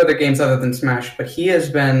 And a few other games other than Smash. But he has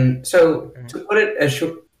been... So, to put it as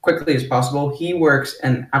quickly as possible, he works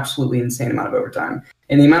an absolutely insane amount of overtime.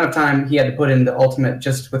 And the amount of time he had to put into Ultimate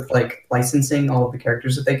just with, like, licensing all of the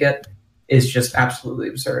characters that they get is just absolutely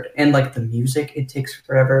absurd. And, like, the music, it takes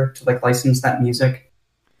forever to, like, license that music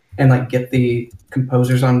and, like, get the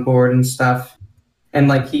composers on board and stuff. And,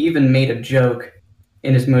 like, he even made a joke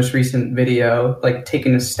in his most recent video, like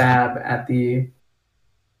taking a stab at the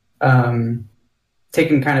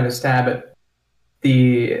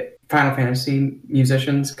Final Fantasy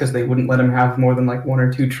musicians because they wouldn't let him have more than like 1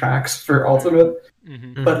 or 2 tracks for Ultimate.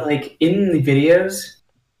 Mm-hmm. But like in the videos,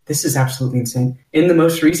 this is absolutely insane. In the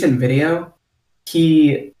most recent video,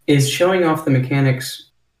 he is showing off the mechanics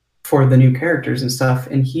for the new characters and stuff,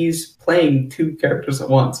 and he's playing 2 characters at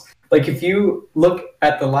once. Like if you look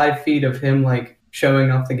at the live feed of him like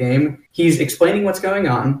showing off the game, he's explaining what's going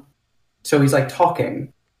on. So he's like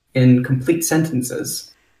talking in complete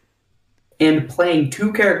sentences and playing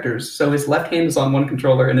 2 characters. So his left hand is on one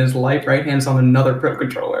controller and his right hand is on another Pro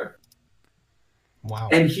controller. Wow.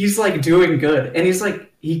 And he's like doing good. And he's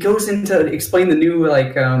like, he goes into explain the new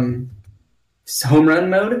like home run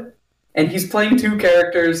mode. And he's playing 2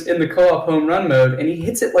 characters in the co-op home run mode, and he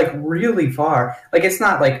hits it like really far. Like it's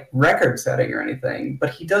not like record setting or anything, but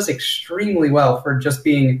he does extremely well for just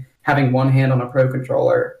having one hand on a Pro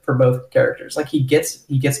controller for both characters. Like he gets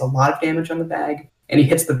a lot of damage on the bag, and he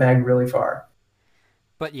hits the bag really far.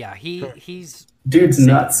 But yeah, he's dude's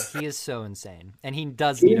insane. Nuts. He is so insane, and he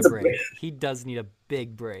does need a break. He does need a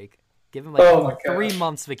big break. Give him like 3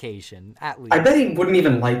 months vacation at least. I bet he wouldn't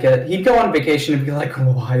even like it. He'd go on vacation and be like,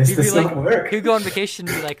 "Why does this not work?" He'd go on vacation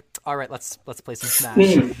and be like, "All right, let's play some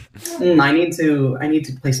Smash." I need to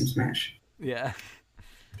play some Smash. Yeah.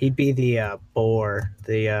 He'd be the boar,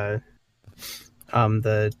 the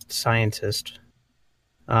scientist,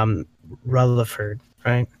 Rutherford,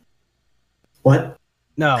 right? What?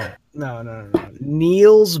 No.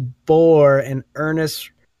 Niels Bohr and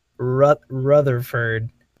Ernest Rutherford.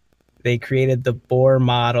 They created the Bohr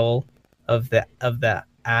model of the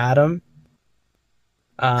atom.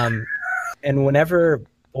 And whenever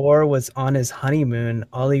Bohr was on his honeymoon,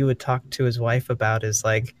 all he would talk to his wife about is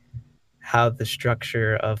like how the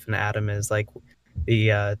structure of an atom is, like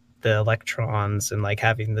the electrons and like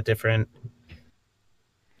having the different.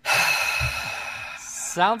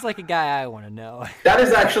 Sounds like a guy I want to know. That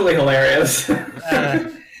is actually hilarious.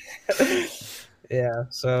 Yeah,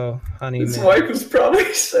 so honeymoon. His wife was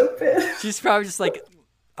probably so pissed. She's probably just like,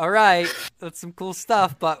 all right, that's some cool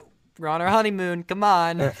stuff, but we're on our honeymoon. Come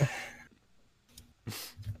on.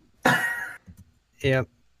 Yep.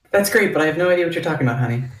 That's great, but I have no idea what you're talking about,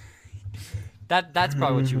 honey. That's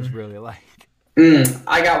probably what she was really like.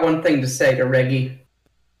 I got one thing to say to Reggie.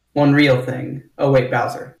 One real thing. Oh, wait,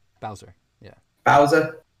 Bowser. Bowser, yeah.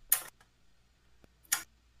 Bowser.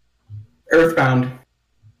 Earthbound.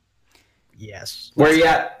 Yes. Where are you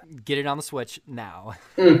at? Get it on the Switch now.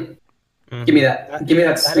 Mm-hmm. Give me that. Give me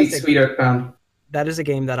that sweet Earthbound. That is a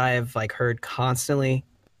game that I have like heard constantly.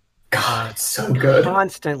 God, it's so good.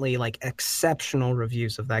 Constantly, like exceptional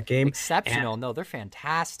reviews of that game. Exceptional? No, they're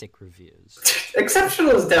fantastic reviews.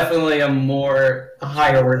 Exceptional is definitely a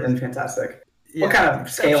higher word than fantastic. Yeah. What kind of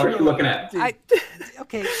scale are you looking at?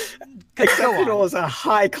 Okay. Exceptional is a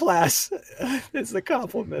high class. It's a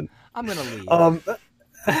compliment. I'm gonna leave.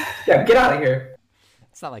 Yeah, get out of here.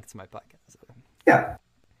 It's not like it's my podcast. Yeah,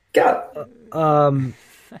 get out.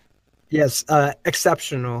 Yes,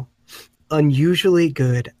 exceptional, unusually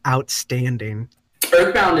good, outstanding.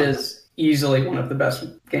 Earthbound is easily one of the best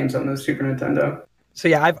games on the Super Nintendo. So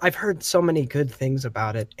yeah, I've heard so many good things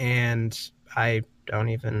about it, and I've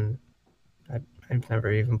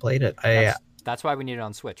never even played it. That's why we need it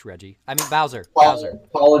on Switch, Reggie. I mean Bowser.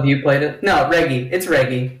 Paul, have you played it? No, Reggie. It's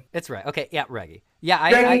Reggie. It's right. Okay, yeah, Reggie. Yeah,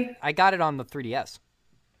 Reggie. I got it on the 3DS.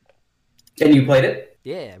 And you played it?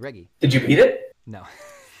 Yeah, Reggie. Did you beat it? No.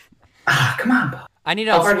 Come on, Paul. I need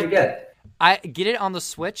it. How far did you get? I get it on the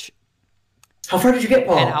Switch. How far did you get,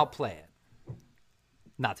 Paul? And I'll play it.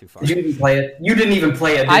 Not too far. Did you even play it? You didn't even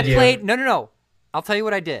play it, did you? I played. No. I'll tell you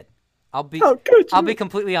what I did. I'll be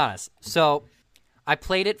completely honest. So, I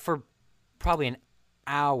played it for probably an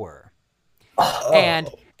hour. Oh. And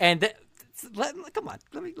come on.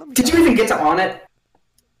 Let me. Did you even get to On It?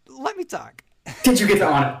 Let me talk. Did you get to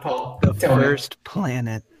On It, Paul? The first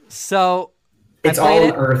planet. So it's all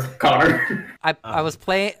on Earth, Connor. I was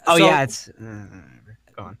playing. Oh so yeah, it's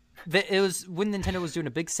go on. It was when Nintendo was doing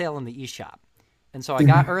a big sale in the eShop, and so I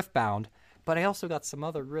got Earthbound, but I also got some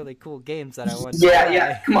other really cool games that I want.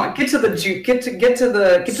 Yeah. Come on, get to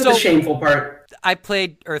the shameful part. I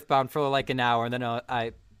played Earthbound for like an hour, and then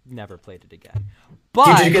I never played it again.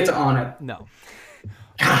 But did you get to On It? No.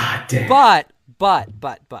 God damn. But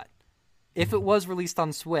if it was released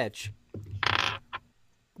on Switch,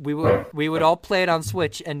 we would all play it on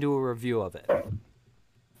Switch and do a review of it.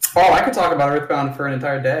 Oh, I could talk about Earthbound for an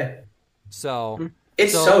entire day. So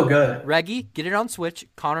it's so good. Reggie, get it on Switch.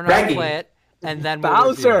 Connor and I play it, and then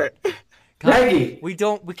Bowser. Reggie, we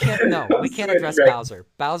can't address Bowser.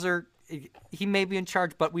 Bowser, he may be in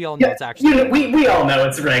charge, but we all know it's actually. We all know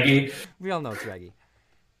it's Reggie. We all know it's Reggie.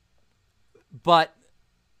 But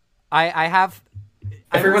I have.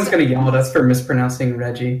 Everyone's gonna yell at us for mispronouncing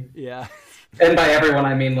Reggie. Yeah. And by everyone,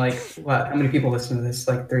 I mean like what? How many people listen to this?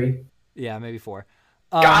 Like 3? Yeah, maybe 4.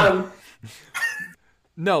 Got him.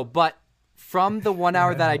 No, but from the 1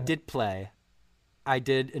 hour that I did play, I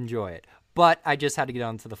did enjoy it. But I just had to get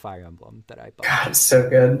onto the Fire Emblem that I bought. God, it's so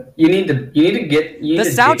good. You need to get the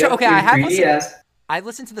soundtrack. Okay, I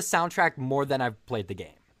listened to the soundtrack more than I've played the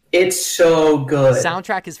game. It's so good. The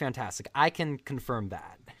soundtrack is fantastic. I can confirm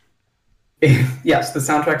that. Yes, the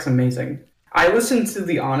soundtrack's amazing. I listen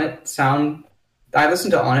to On It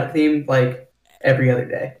theme like every other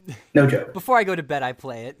day. No joke. Before I go to bed, I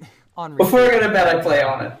play it on. Before I go to bed, I play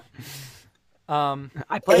On It.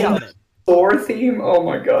 I play On It. Thor theme. Oh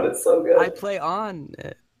my god, it's so good. I play On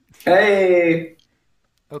It. Hey.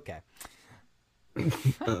 Okay.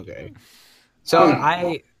 Okay. So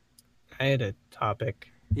I had a topic.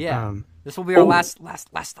 Yeah. This will be our last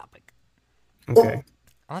topic. Okay.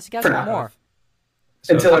 Unless you guys want more.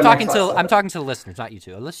 So I'm talking to the listeners, not you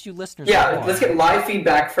two. Unless you listeners. Yeah, let's get live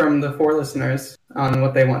feedback from the 4 listeners on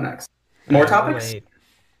what they want next. More topics? Wait.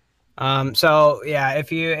 So yeah,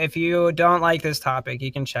 if you don't like this topic,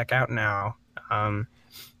 you can check out now.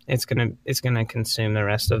 It's gonna consume the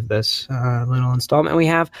rest of this little installment we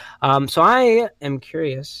have. So I am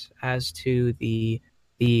curious as to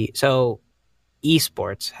so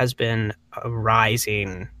esports has been a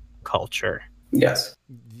rising culture. Yes.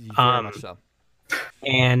 Very much so.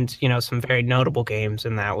 And some very notable games,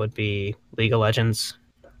 and that would be League of Legends,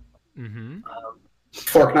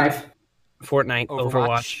 Fortnite,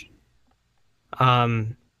 Overwatch.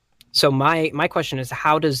 So my question is,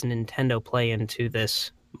 how does Nintendo play into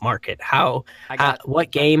this market?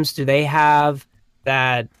 What games do they have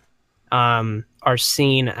that are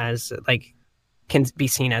seen as can be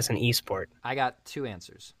seen as an esport? I got 2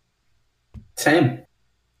 answers. Same.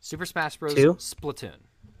 Super Smash Bros. 2? Splatoon.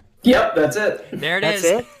 Yep, that's it. There it is.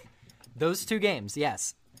 That's it? Those 2 games,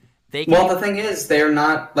 yes. Well, the thing is, they're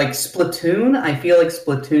not like Splatoon. I feel like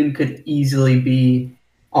Splatoon could easily be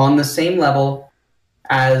on the same level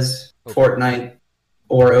as Fortnite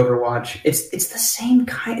or Overwatch. It's the same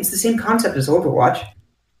kind. It's the same concept as Overwatch.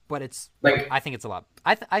 But it's like, I think it's a lot.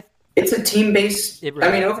 It's a team-based. Really,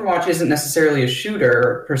 I mean, Overwatch isn't necessarily a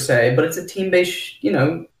shooter per se, but it's a team-based,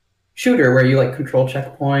 shooter where you control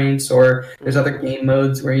checkpoints, or there's other game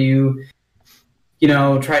modes where you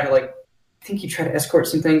try to I think you try to escort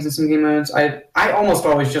some things in some game modes. I almost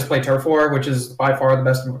always just play Turf War, which is by far the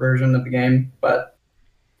best version of the game, but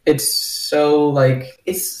it's so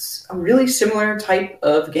it's a really similar type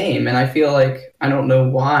of game, and I feel like I don't know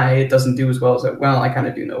why it doesn't do as well as it. Well, I kind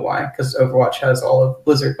of do know why, because Overwatch has all of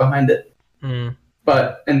Blizzard behind it. And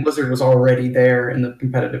Blizzard was already there in the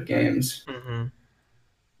competitive games.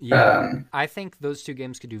 Yeah, I think those 2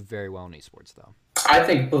 games could do very well in esports, though. I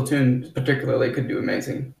think Splatoon particularly could do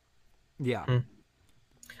amazing. Yeah.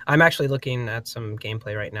 I'm actually looking at some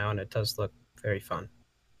gameplay right now, and it does look very fun.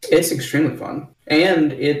 It's extremely fun,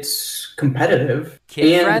 and it's competitive.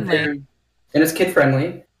 Kid-friendly. and it's kid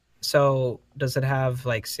friendly. So does it have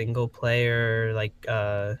like single player? Like,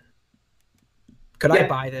 could I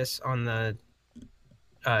buy this on the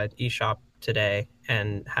eShop today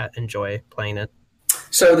and enjoy playing it?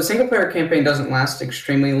 So the single player campaign doesn't last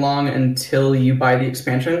extremely long until you buy the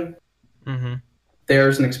expansion. Mm-hmm.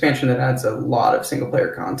 There's an expansion that adds a lot of single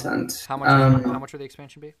player content. How much would the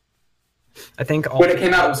expansion be? I think when it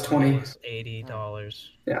came out, it was $80.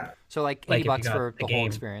 Yeah. So like $80 for the whole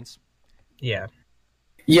experience. Yeah.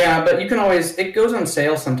 Yeah, but you can always. It goes on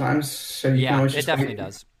sale sometimes, so you can always. It definitely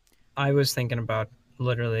does. I was thinking about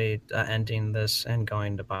literally ending this and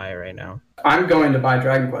going to buy it right now. I'm going to buy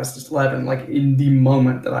Dragon Quest XI like in the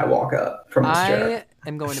moment that I walk up from this chair. I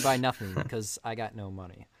am going to buy nothing because I got no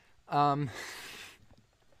money. Yeah.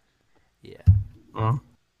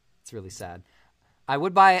 It's really sad. I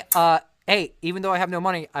would buy. Hey, even though I have no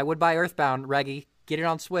money, I would buy Earthbound. Reggie, get it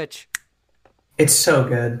on Switch. It's so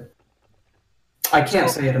good. I can't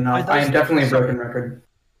say it enough. I am definitely a broken record.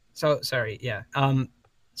 So sorry, yeah.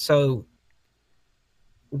 So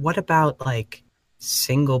what about like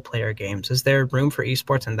single player games? Is there room for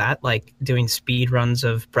esports in that? Like doing speed runs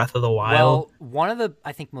of Breath of the Wild? Well, one of the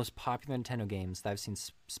I think most popular Nintendo games that I've seen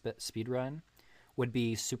speed run would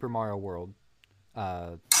be Super Mario World.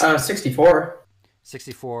 64.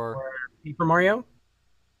 64. Or Super Mario?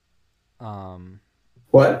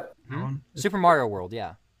 What? Super Mario World,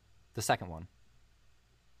 yeah. The second one.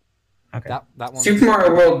 Okay. That one. Super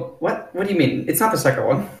Mario World. What do you mean? It's not the second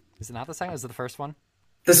one. Is it not the second? Is it the first one?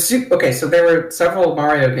 Okay, so there were several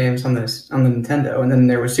Mario games on the Nintendo, and then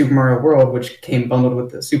there was Super Mario World, which came bundled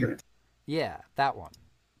with the Super Nintendo. Yeah, that one.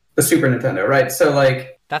 The Super Nintendo, right? So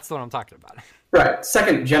like. That's the one I'm talking about. Right,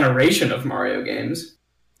 second generation of Mario games.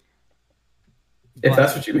 If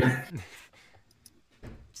that's what you mean.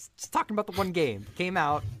 Just talking about the one game. Came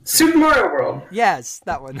out. Super Mario World. Yes,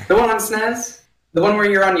 that one. The one on SNES? The one where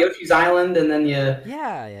you're on Yoshi's Island and then you...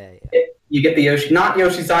 Yeah. You get the Yoshi... Not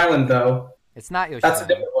Yoshi's Island, though. It's not Yoshi's That's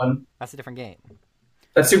Island. a different one. That's a different game.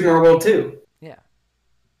 That's Super Mario World 2. Yeah.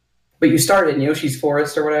 But you start in Yoshi's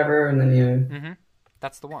Forest or whatever, and then you... Mm-hmm.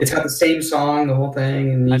 That's the one. It's got the same song, the whole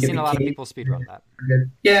thing. And I've seen a lot of people speedrun that.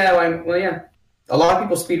 Yeah, well, yeah. A lot of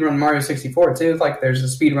people speedrun Mario 64, too. Like, there's a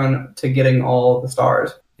speedrun to getting all the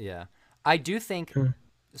stars. Yeah. I do think...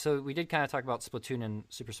 So we did kind of talk about Splatoon and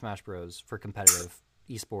Super Smash Bros. For competitive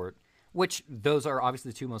esport, which those are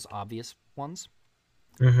obviously the two most obvious ones.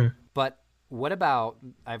 Mm-hmm. But what about...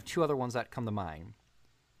 I have two other ones that come to mind.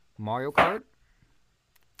 Mario Kart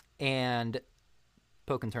and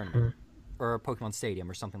Pokken Tournament. Or Pokemon Stadium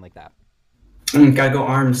or something like that. Gotta go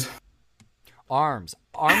ARMS. ARMS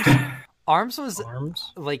was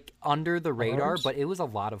like under the radar, but it was a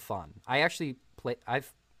lot of fun. I've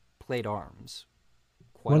played ARMS.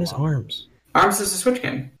 What is ARMS? ARMS is a Switch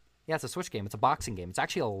game. Yeah, it's a Switch game. It's a boxing game. It's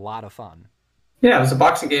actually a lot of fun. Yeah, it was a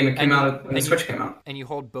boxing game. It came out when the Switch came out. And you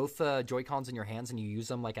hold both Joy-Cons in your hands and you use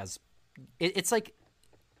them like as... It's like,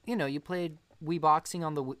 you played Wii Boxing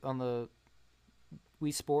on the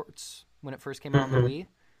Wii Sports when it first came out on the Wii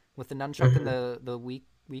with the nunchuck and the Wii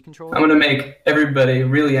controller. I'm going to make everybody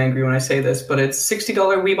really angry when I say this, but it's $60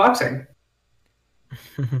 Wii Boxing.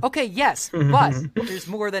 Okay, yes, but there's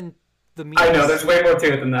more than the means. I know, there's way more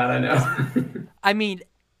to it than that, I know. I mean,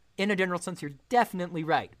 in a general sense, you're definitely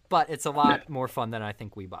right, but it's a lot more fun than I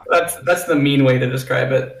think Wii Boxing. That's the mean way to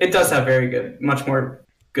describe it. It does have much more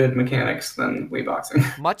good mechanics than Wii Boxing.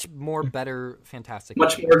 Much more better, fantastic.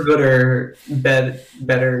 Much more gooder,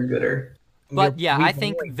 better, gooder. But yeah, I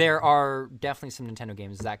think there are definitely some Nintendo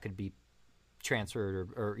games that could be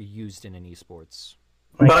transferred or used in an esports.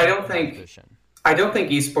 But I don't think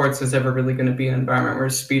esports is ever really going to be an environment where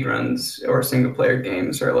speedruns or single player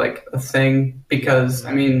games are like a thing, because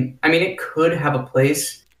I mean it could have a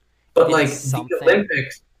place, but like the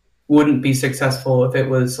Olympics wouldn't be successful if it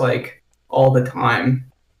was like all the time.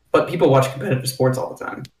 But people watch competitive sports all the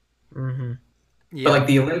time. Mm-hmm. Yeah. But like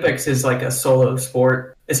the Olympics is like a solo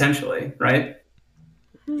sport essentially, right?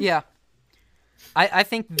 Yeah. I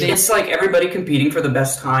think it's like everybody competing for the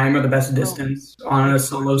best time or the best distance on a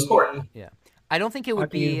solo sport. Yeah. I don't think it would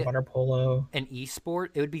be water polo, an esport.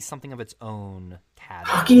 It would be something of its own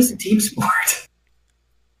category. Hockey is a team sport.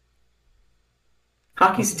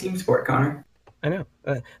 Hockey's a team sport, Connor. I know.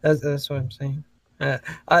 That's what I'm saying.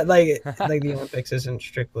 Like the Olympics isn't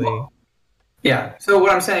strictly. Yeah. So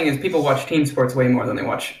what I'm saying is people watch team sports way more than they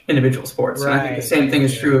watch individual sports. Right. And I think the same thing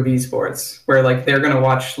is true of esports, where like they're going to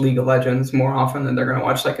watch League of Legends more often than they're going to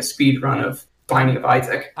watch like a speed run of Binding of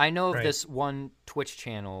Isaac. I know of this one Twitch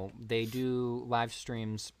channel. They do live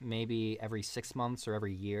streams maybe every 6 months or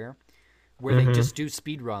every year, where they just do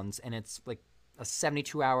speed runs, and it's like a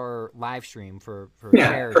 72-hour live stream for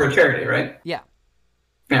charity. For a charity, right? Yeah.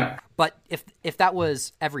 Yeah. But if that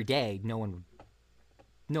was every day, no one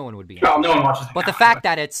would be. Well, no one watches. But the fact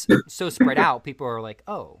that it's so spread out, people are like,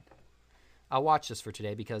 "Oh, I'll watch this for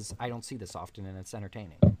today because I don't see this often and it's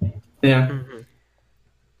entertaining." Yeah. Mm-hmm.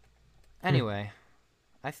 Anyway,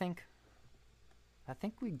 I think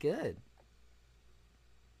we good.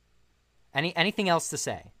 Anything else to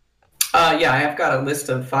say? Yeah, I have got a list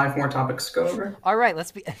of 5 more topics to go over. All right,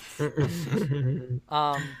 let's be.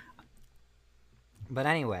 But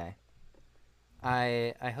anyway,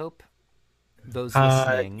 I hope those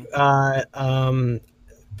listening.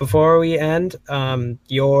 Before we end,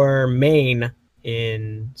 your main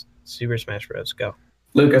in Super Smash Bros. Go.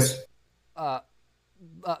 Lucas.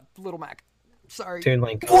 Little Mac. Sorry. Toon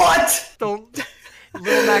Link. What? Don't.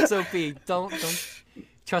 Little Mac's OP. Don't.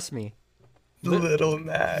 Trust me. Little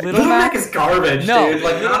Mac. Little Mac is garbage, No. dude.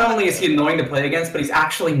 Like, not only is he annoying to play against, but he's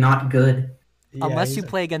actually not good. Yeah, Unless you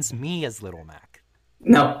play against me as Little Mac.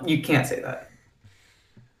 No, you can't say that.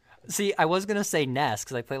 See, I was gonna say Ness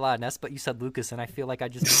because I play a lot of Ness, but you said Lucas, and I feel like I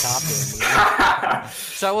just stopped it.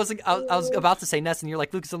 So I was about to say Ness, and you're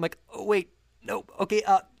like Lucas. I'm like, oh wait, no, okay.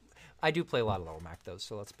 I do play a lot of Little Mac though,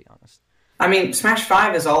 so let's be honest. I mean, Smash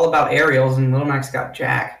 5 is all about aerials, and Little Mac's got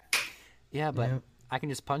Jack. Yeah, but I can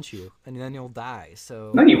just punch you, and then you'll die. So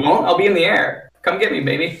No, you won't. I'll be in the air. Come get me,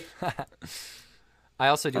 baby. I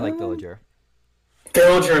also do like Villager.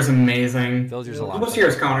 Villager is amazing. Villager's a lot. What's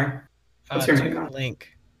yours, Connor? What's your name, Connor?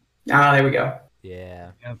 Link. Ah, there we go.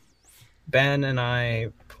 Yeah. Yep. Ben and I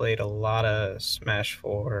played a lot of Smash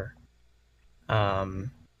 4. And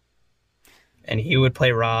he would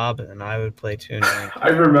play Rob, and I would play Toon Link. I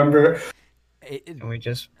remember. And we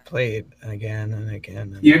just played again and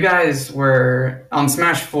again. You guys were, on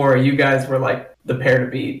Smash 4, you guys were like the pair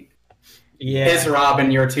to beat. Yeah. His Rob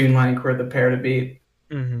and your Toon Link were the pair to beat.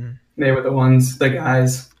 Mm-hmm. They were the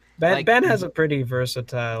guys. Ben has a pretty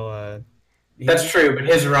versatile... That's true, but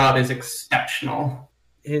his Rob is exceptional.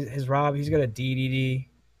 His Rob, he's got a DDD.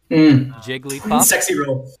 Jigglypuff. Sexy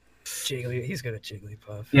roll. He's got a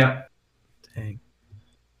Jigglypuff. Yeah. Dang.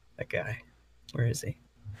 That guy. Where is he?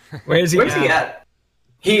 Where's he at?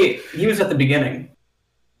 He was at the beginning.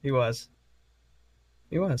 He was.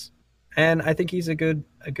 And I think he's a good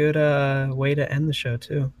way to end the show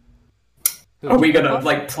too. Are we gonna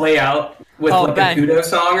like play out with Ben. a Kudo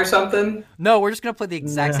song or something? No, we're just gonna play the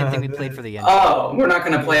exact same thing we played for the end. Oh, we're not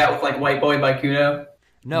gonna play out with like White Boy by Kudo?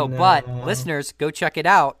 No, but listeners, go check it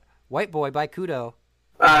out. White Boy by Kudo.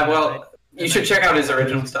 Well, you should check out his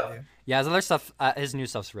original stuff. Yeah, his other stuff, his new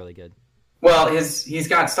stuff's really good. Well, he's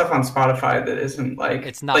got stuff on Spotify that isn't like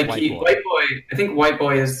it's not like White Boy. White Boy. I think White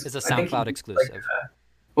Boy is a SoundCloud exclusive.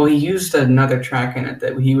 Well, he used another track in it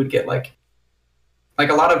that he would get like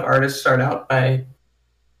a lot of artists start out by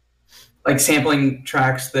like sampling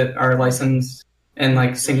tracks that are licensed and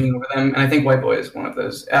like singing over them, and I think White Boy is one of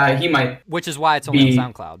those. He might, which is why it's only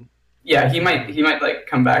on SoundCloud. Yeah, he might like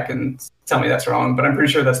come back and tell me that's wrong, but I'm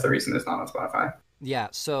pretty sure that's the reason it's not on Spotify. Yeah,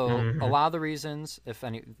 so a lot of the reasons, this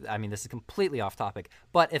is completely off topic,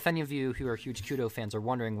 but if any of you who are huge Kudo fans are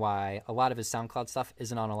wondering why a lot of his SoundCloud stuff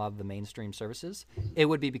isn't on a lot of the mainstream services, it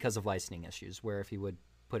would be because of licensing issues, where if he would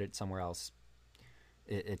put it somewhere else,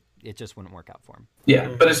 it just wouldn't work out for him. Yeah,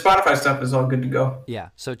 but his Spotify stuff is all good to go. Yeah,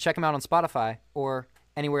 so check him out on Spotify or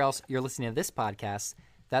anywhere else you're listening to this podcast.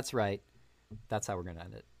 That's right. That's how we're going to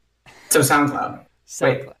end it. So SoundCloud.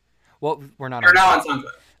 Wait. Well, we're not on now on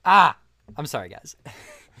SoundCloud. Ah! I'm sorry, guys.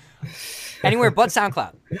 Anywhere but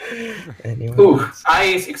SoundCloud. Ooh,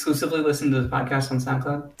 I exclusively listen to the podcast on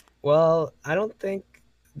SoundCloud. Well, I don't think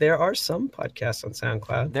there are some podcasts on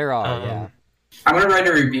SoundCloud. There are, yeah. I'm going to write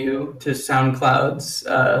a review to SoundCloud's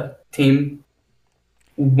team,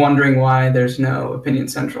 wondering why there's no Opinion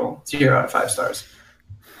Central. 0 out of 5 stars.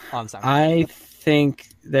 On SoundCloud. I think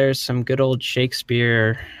there's some good old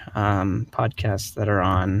Shakespeare podcasts that are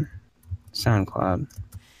on SoundCloud.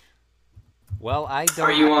 Well, I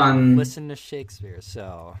Are you on... listen to Shakespeare,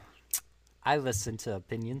 so I listen to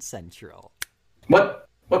Opinion Central. What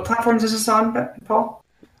platforms is this on, Paul?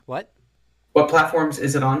 What? What platforms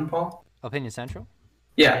is it on, Paul? Opinion Central?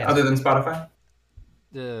 Yeah, other than Spotify?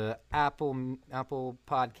 The Apple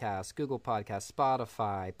Podcasts, Google Podcasts,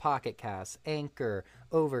 Spotify, Pocket Casts, Anchor,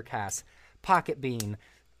 Overcast, Pocket Bean.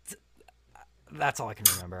 That's all I can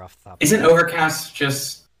remember off the top. Isn't Overcast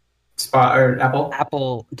just Apple?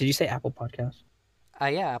 Apple. Did you say Apple Podcast?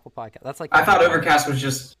 Yeah, Apple Podcast. That's like I thought Overcast was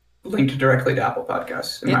just linked directly to Apple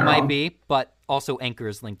Podcasts. It might be, but also Anchor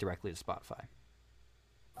is linked directly to Spotify.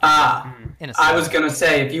 I was gonna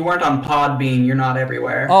say if you weren't on Podbean, you're not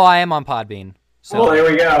everywhere. Oh, I am on Podbean. So, well, there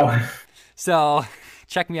we go. So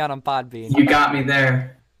check me out on Podbean. You got me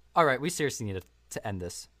there. All right, we seriously need to end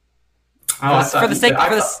this. Oh, For the sake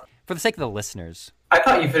of the listeners. I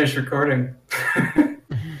thought you finished recording.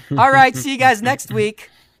 All right, see you guys next week.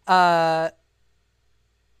 Yeah.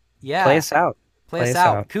 Play us out. Play us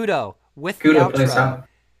out. Kudo with the Kudo, outro. play us out.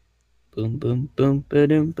 Boom, boom, boom,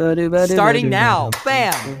 ba-doom, ba-doo, ba-doo, Starting ba-doo, now. ba-doo,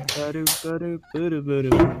 Bam. ba-doo, ba-doo, ba-doo, ba-doo,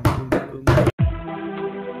 ba-doo.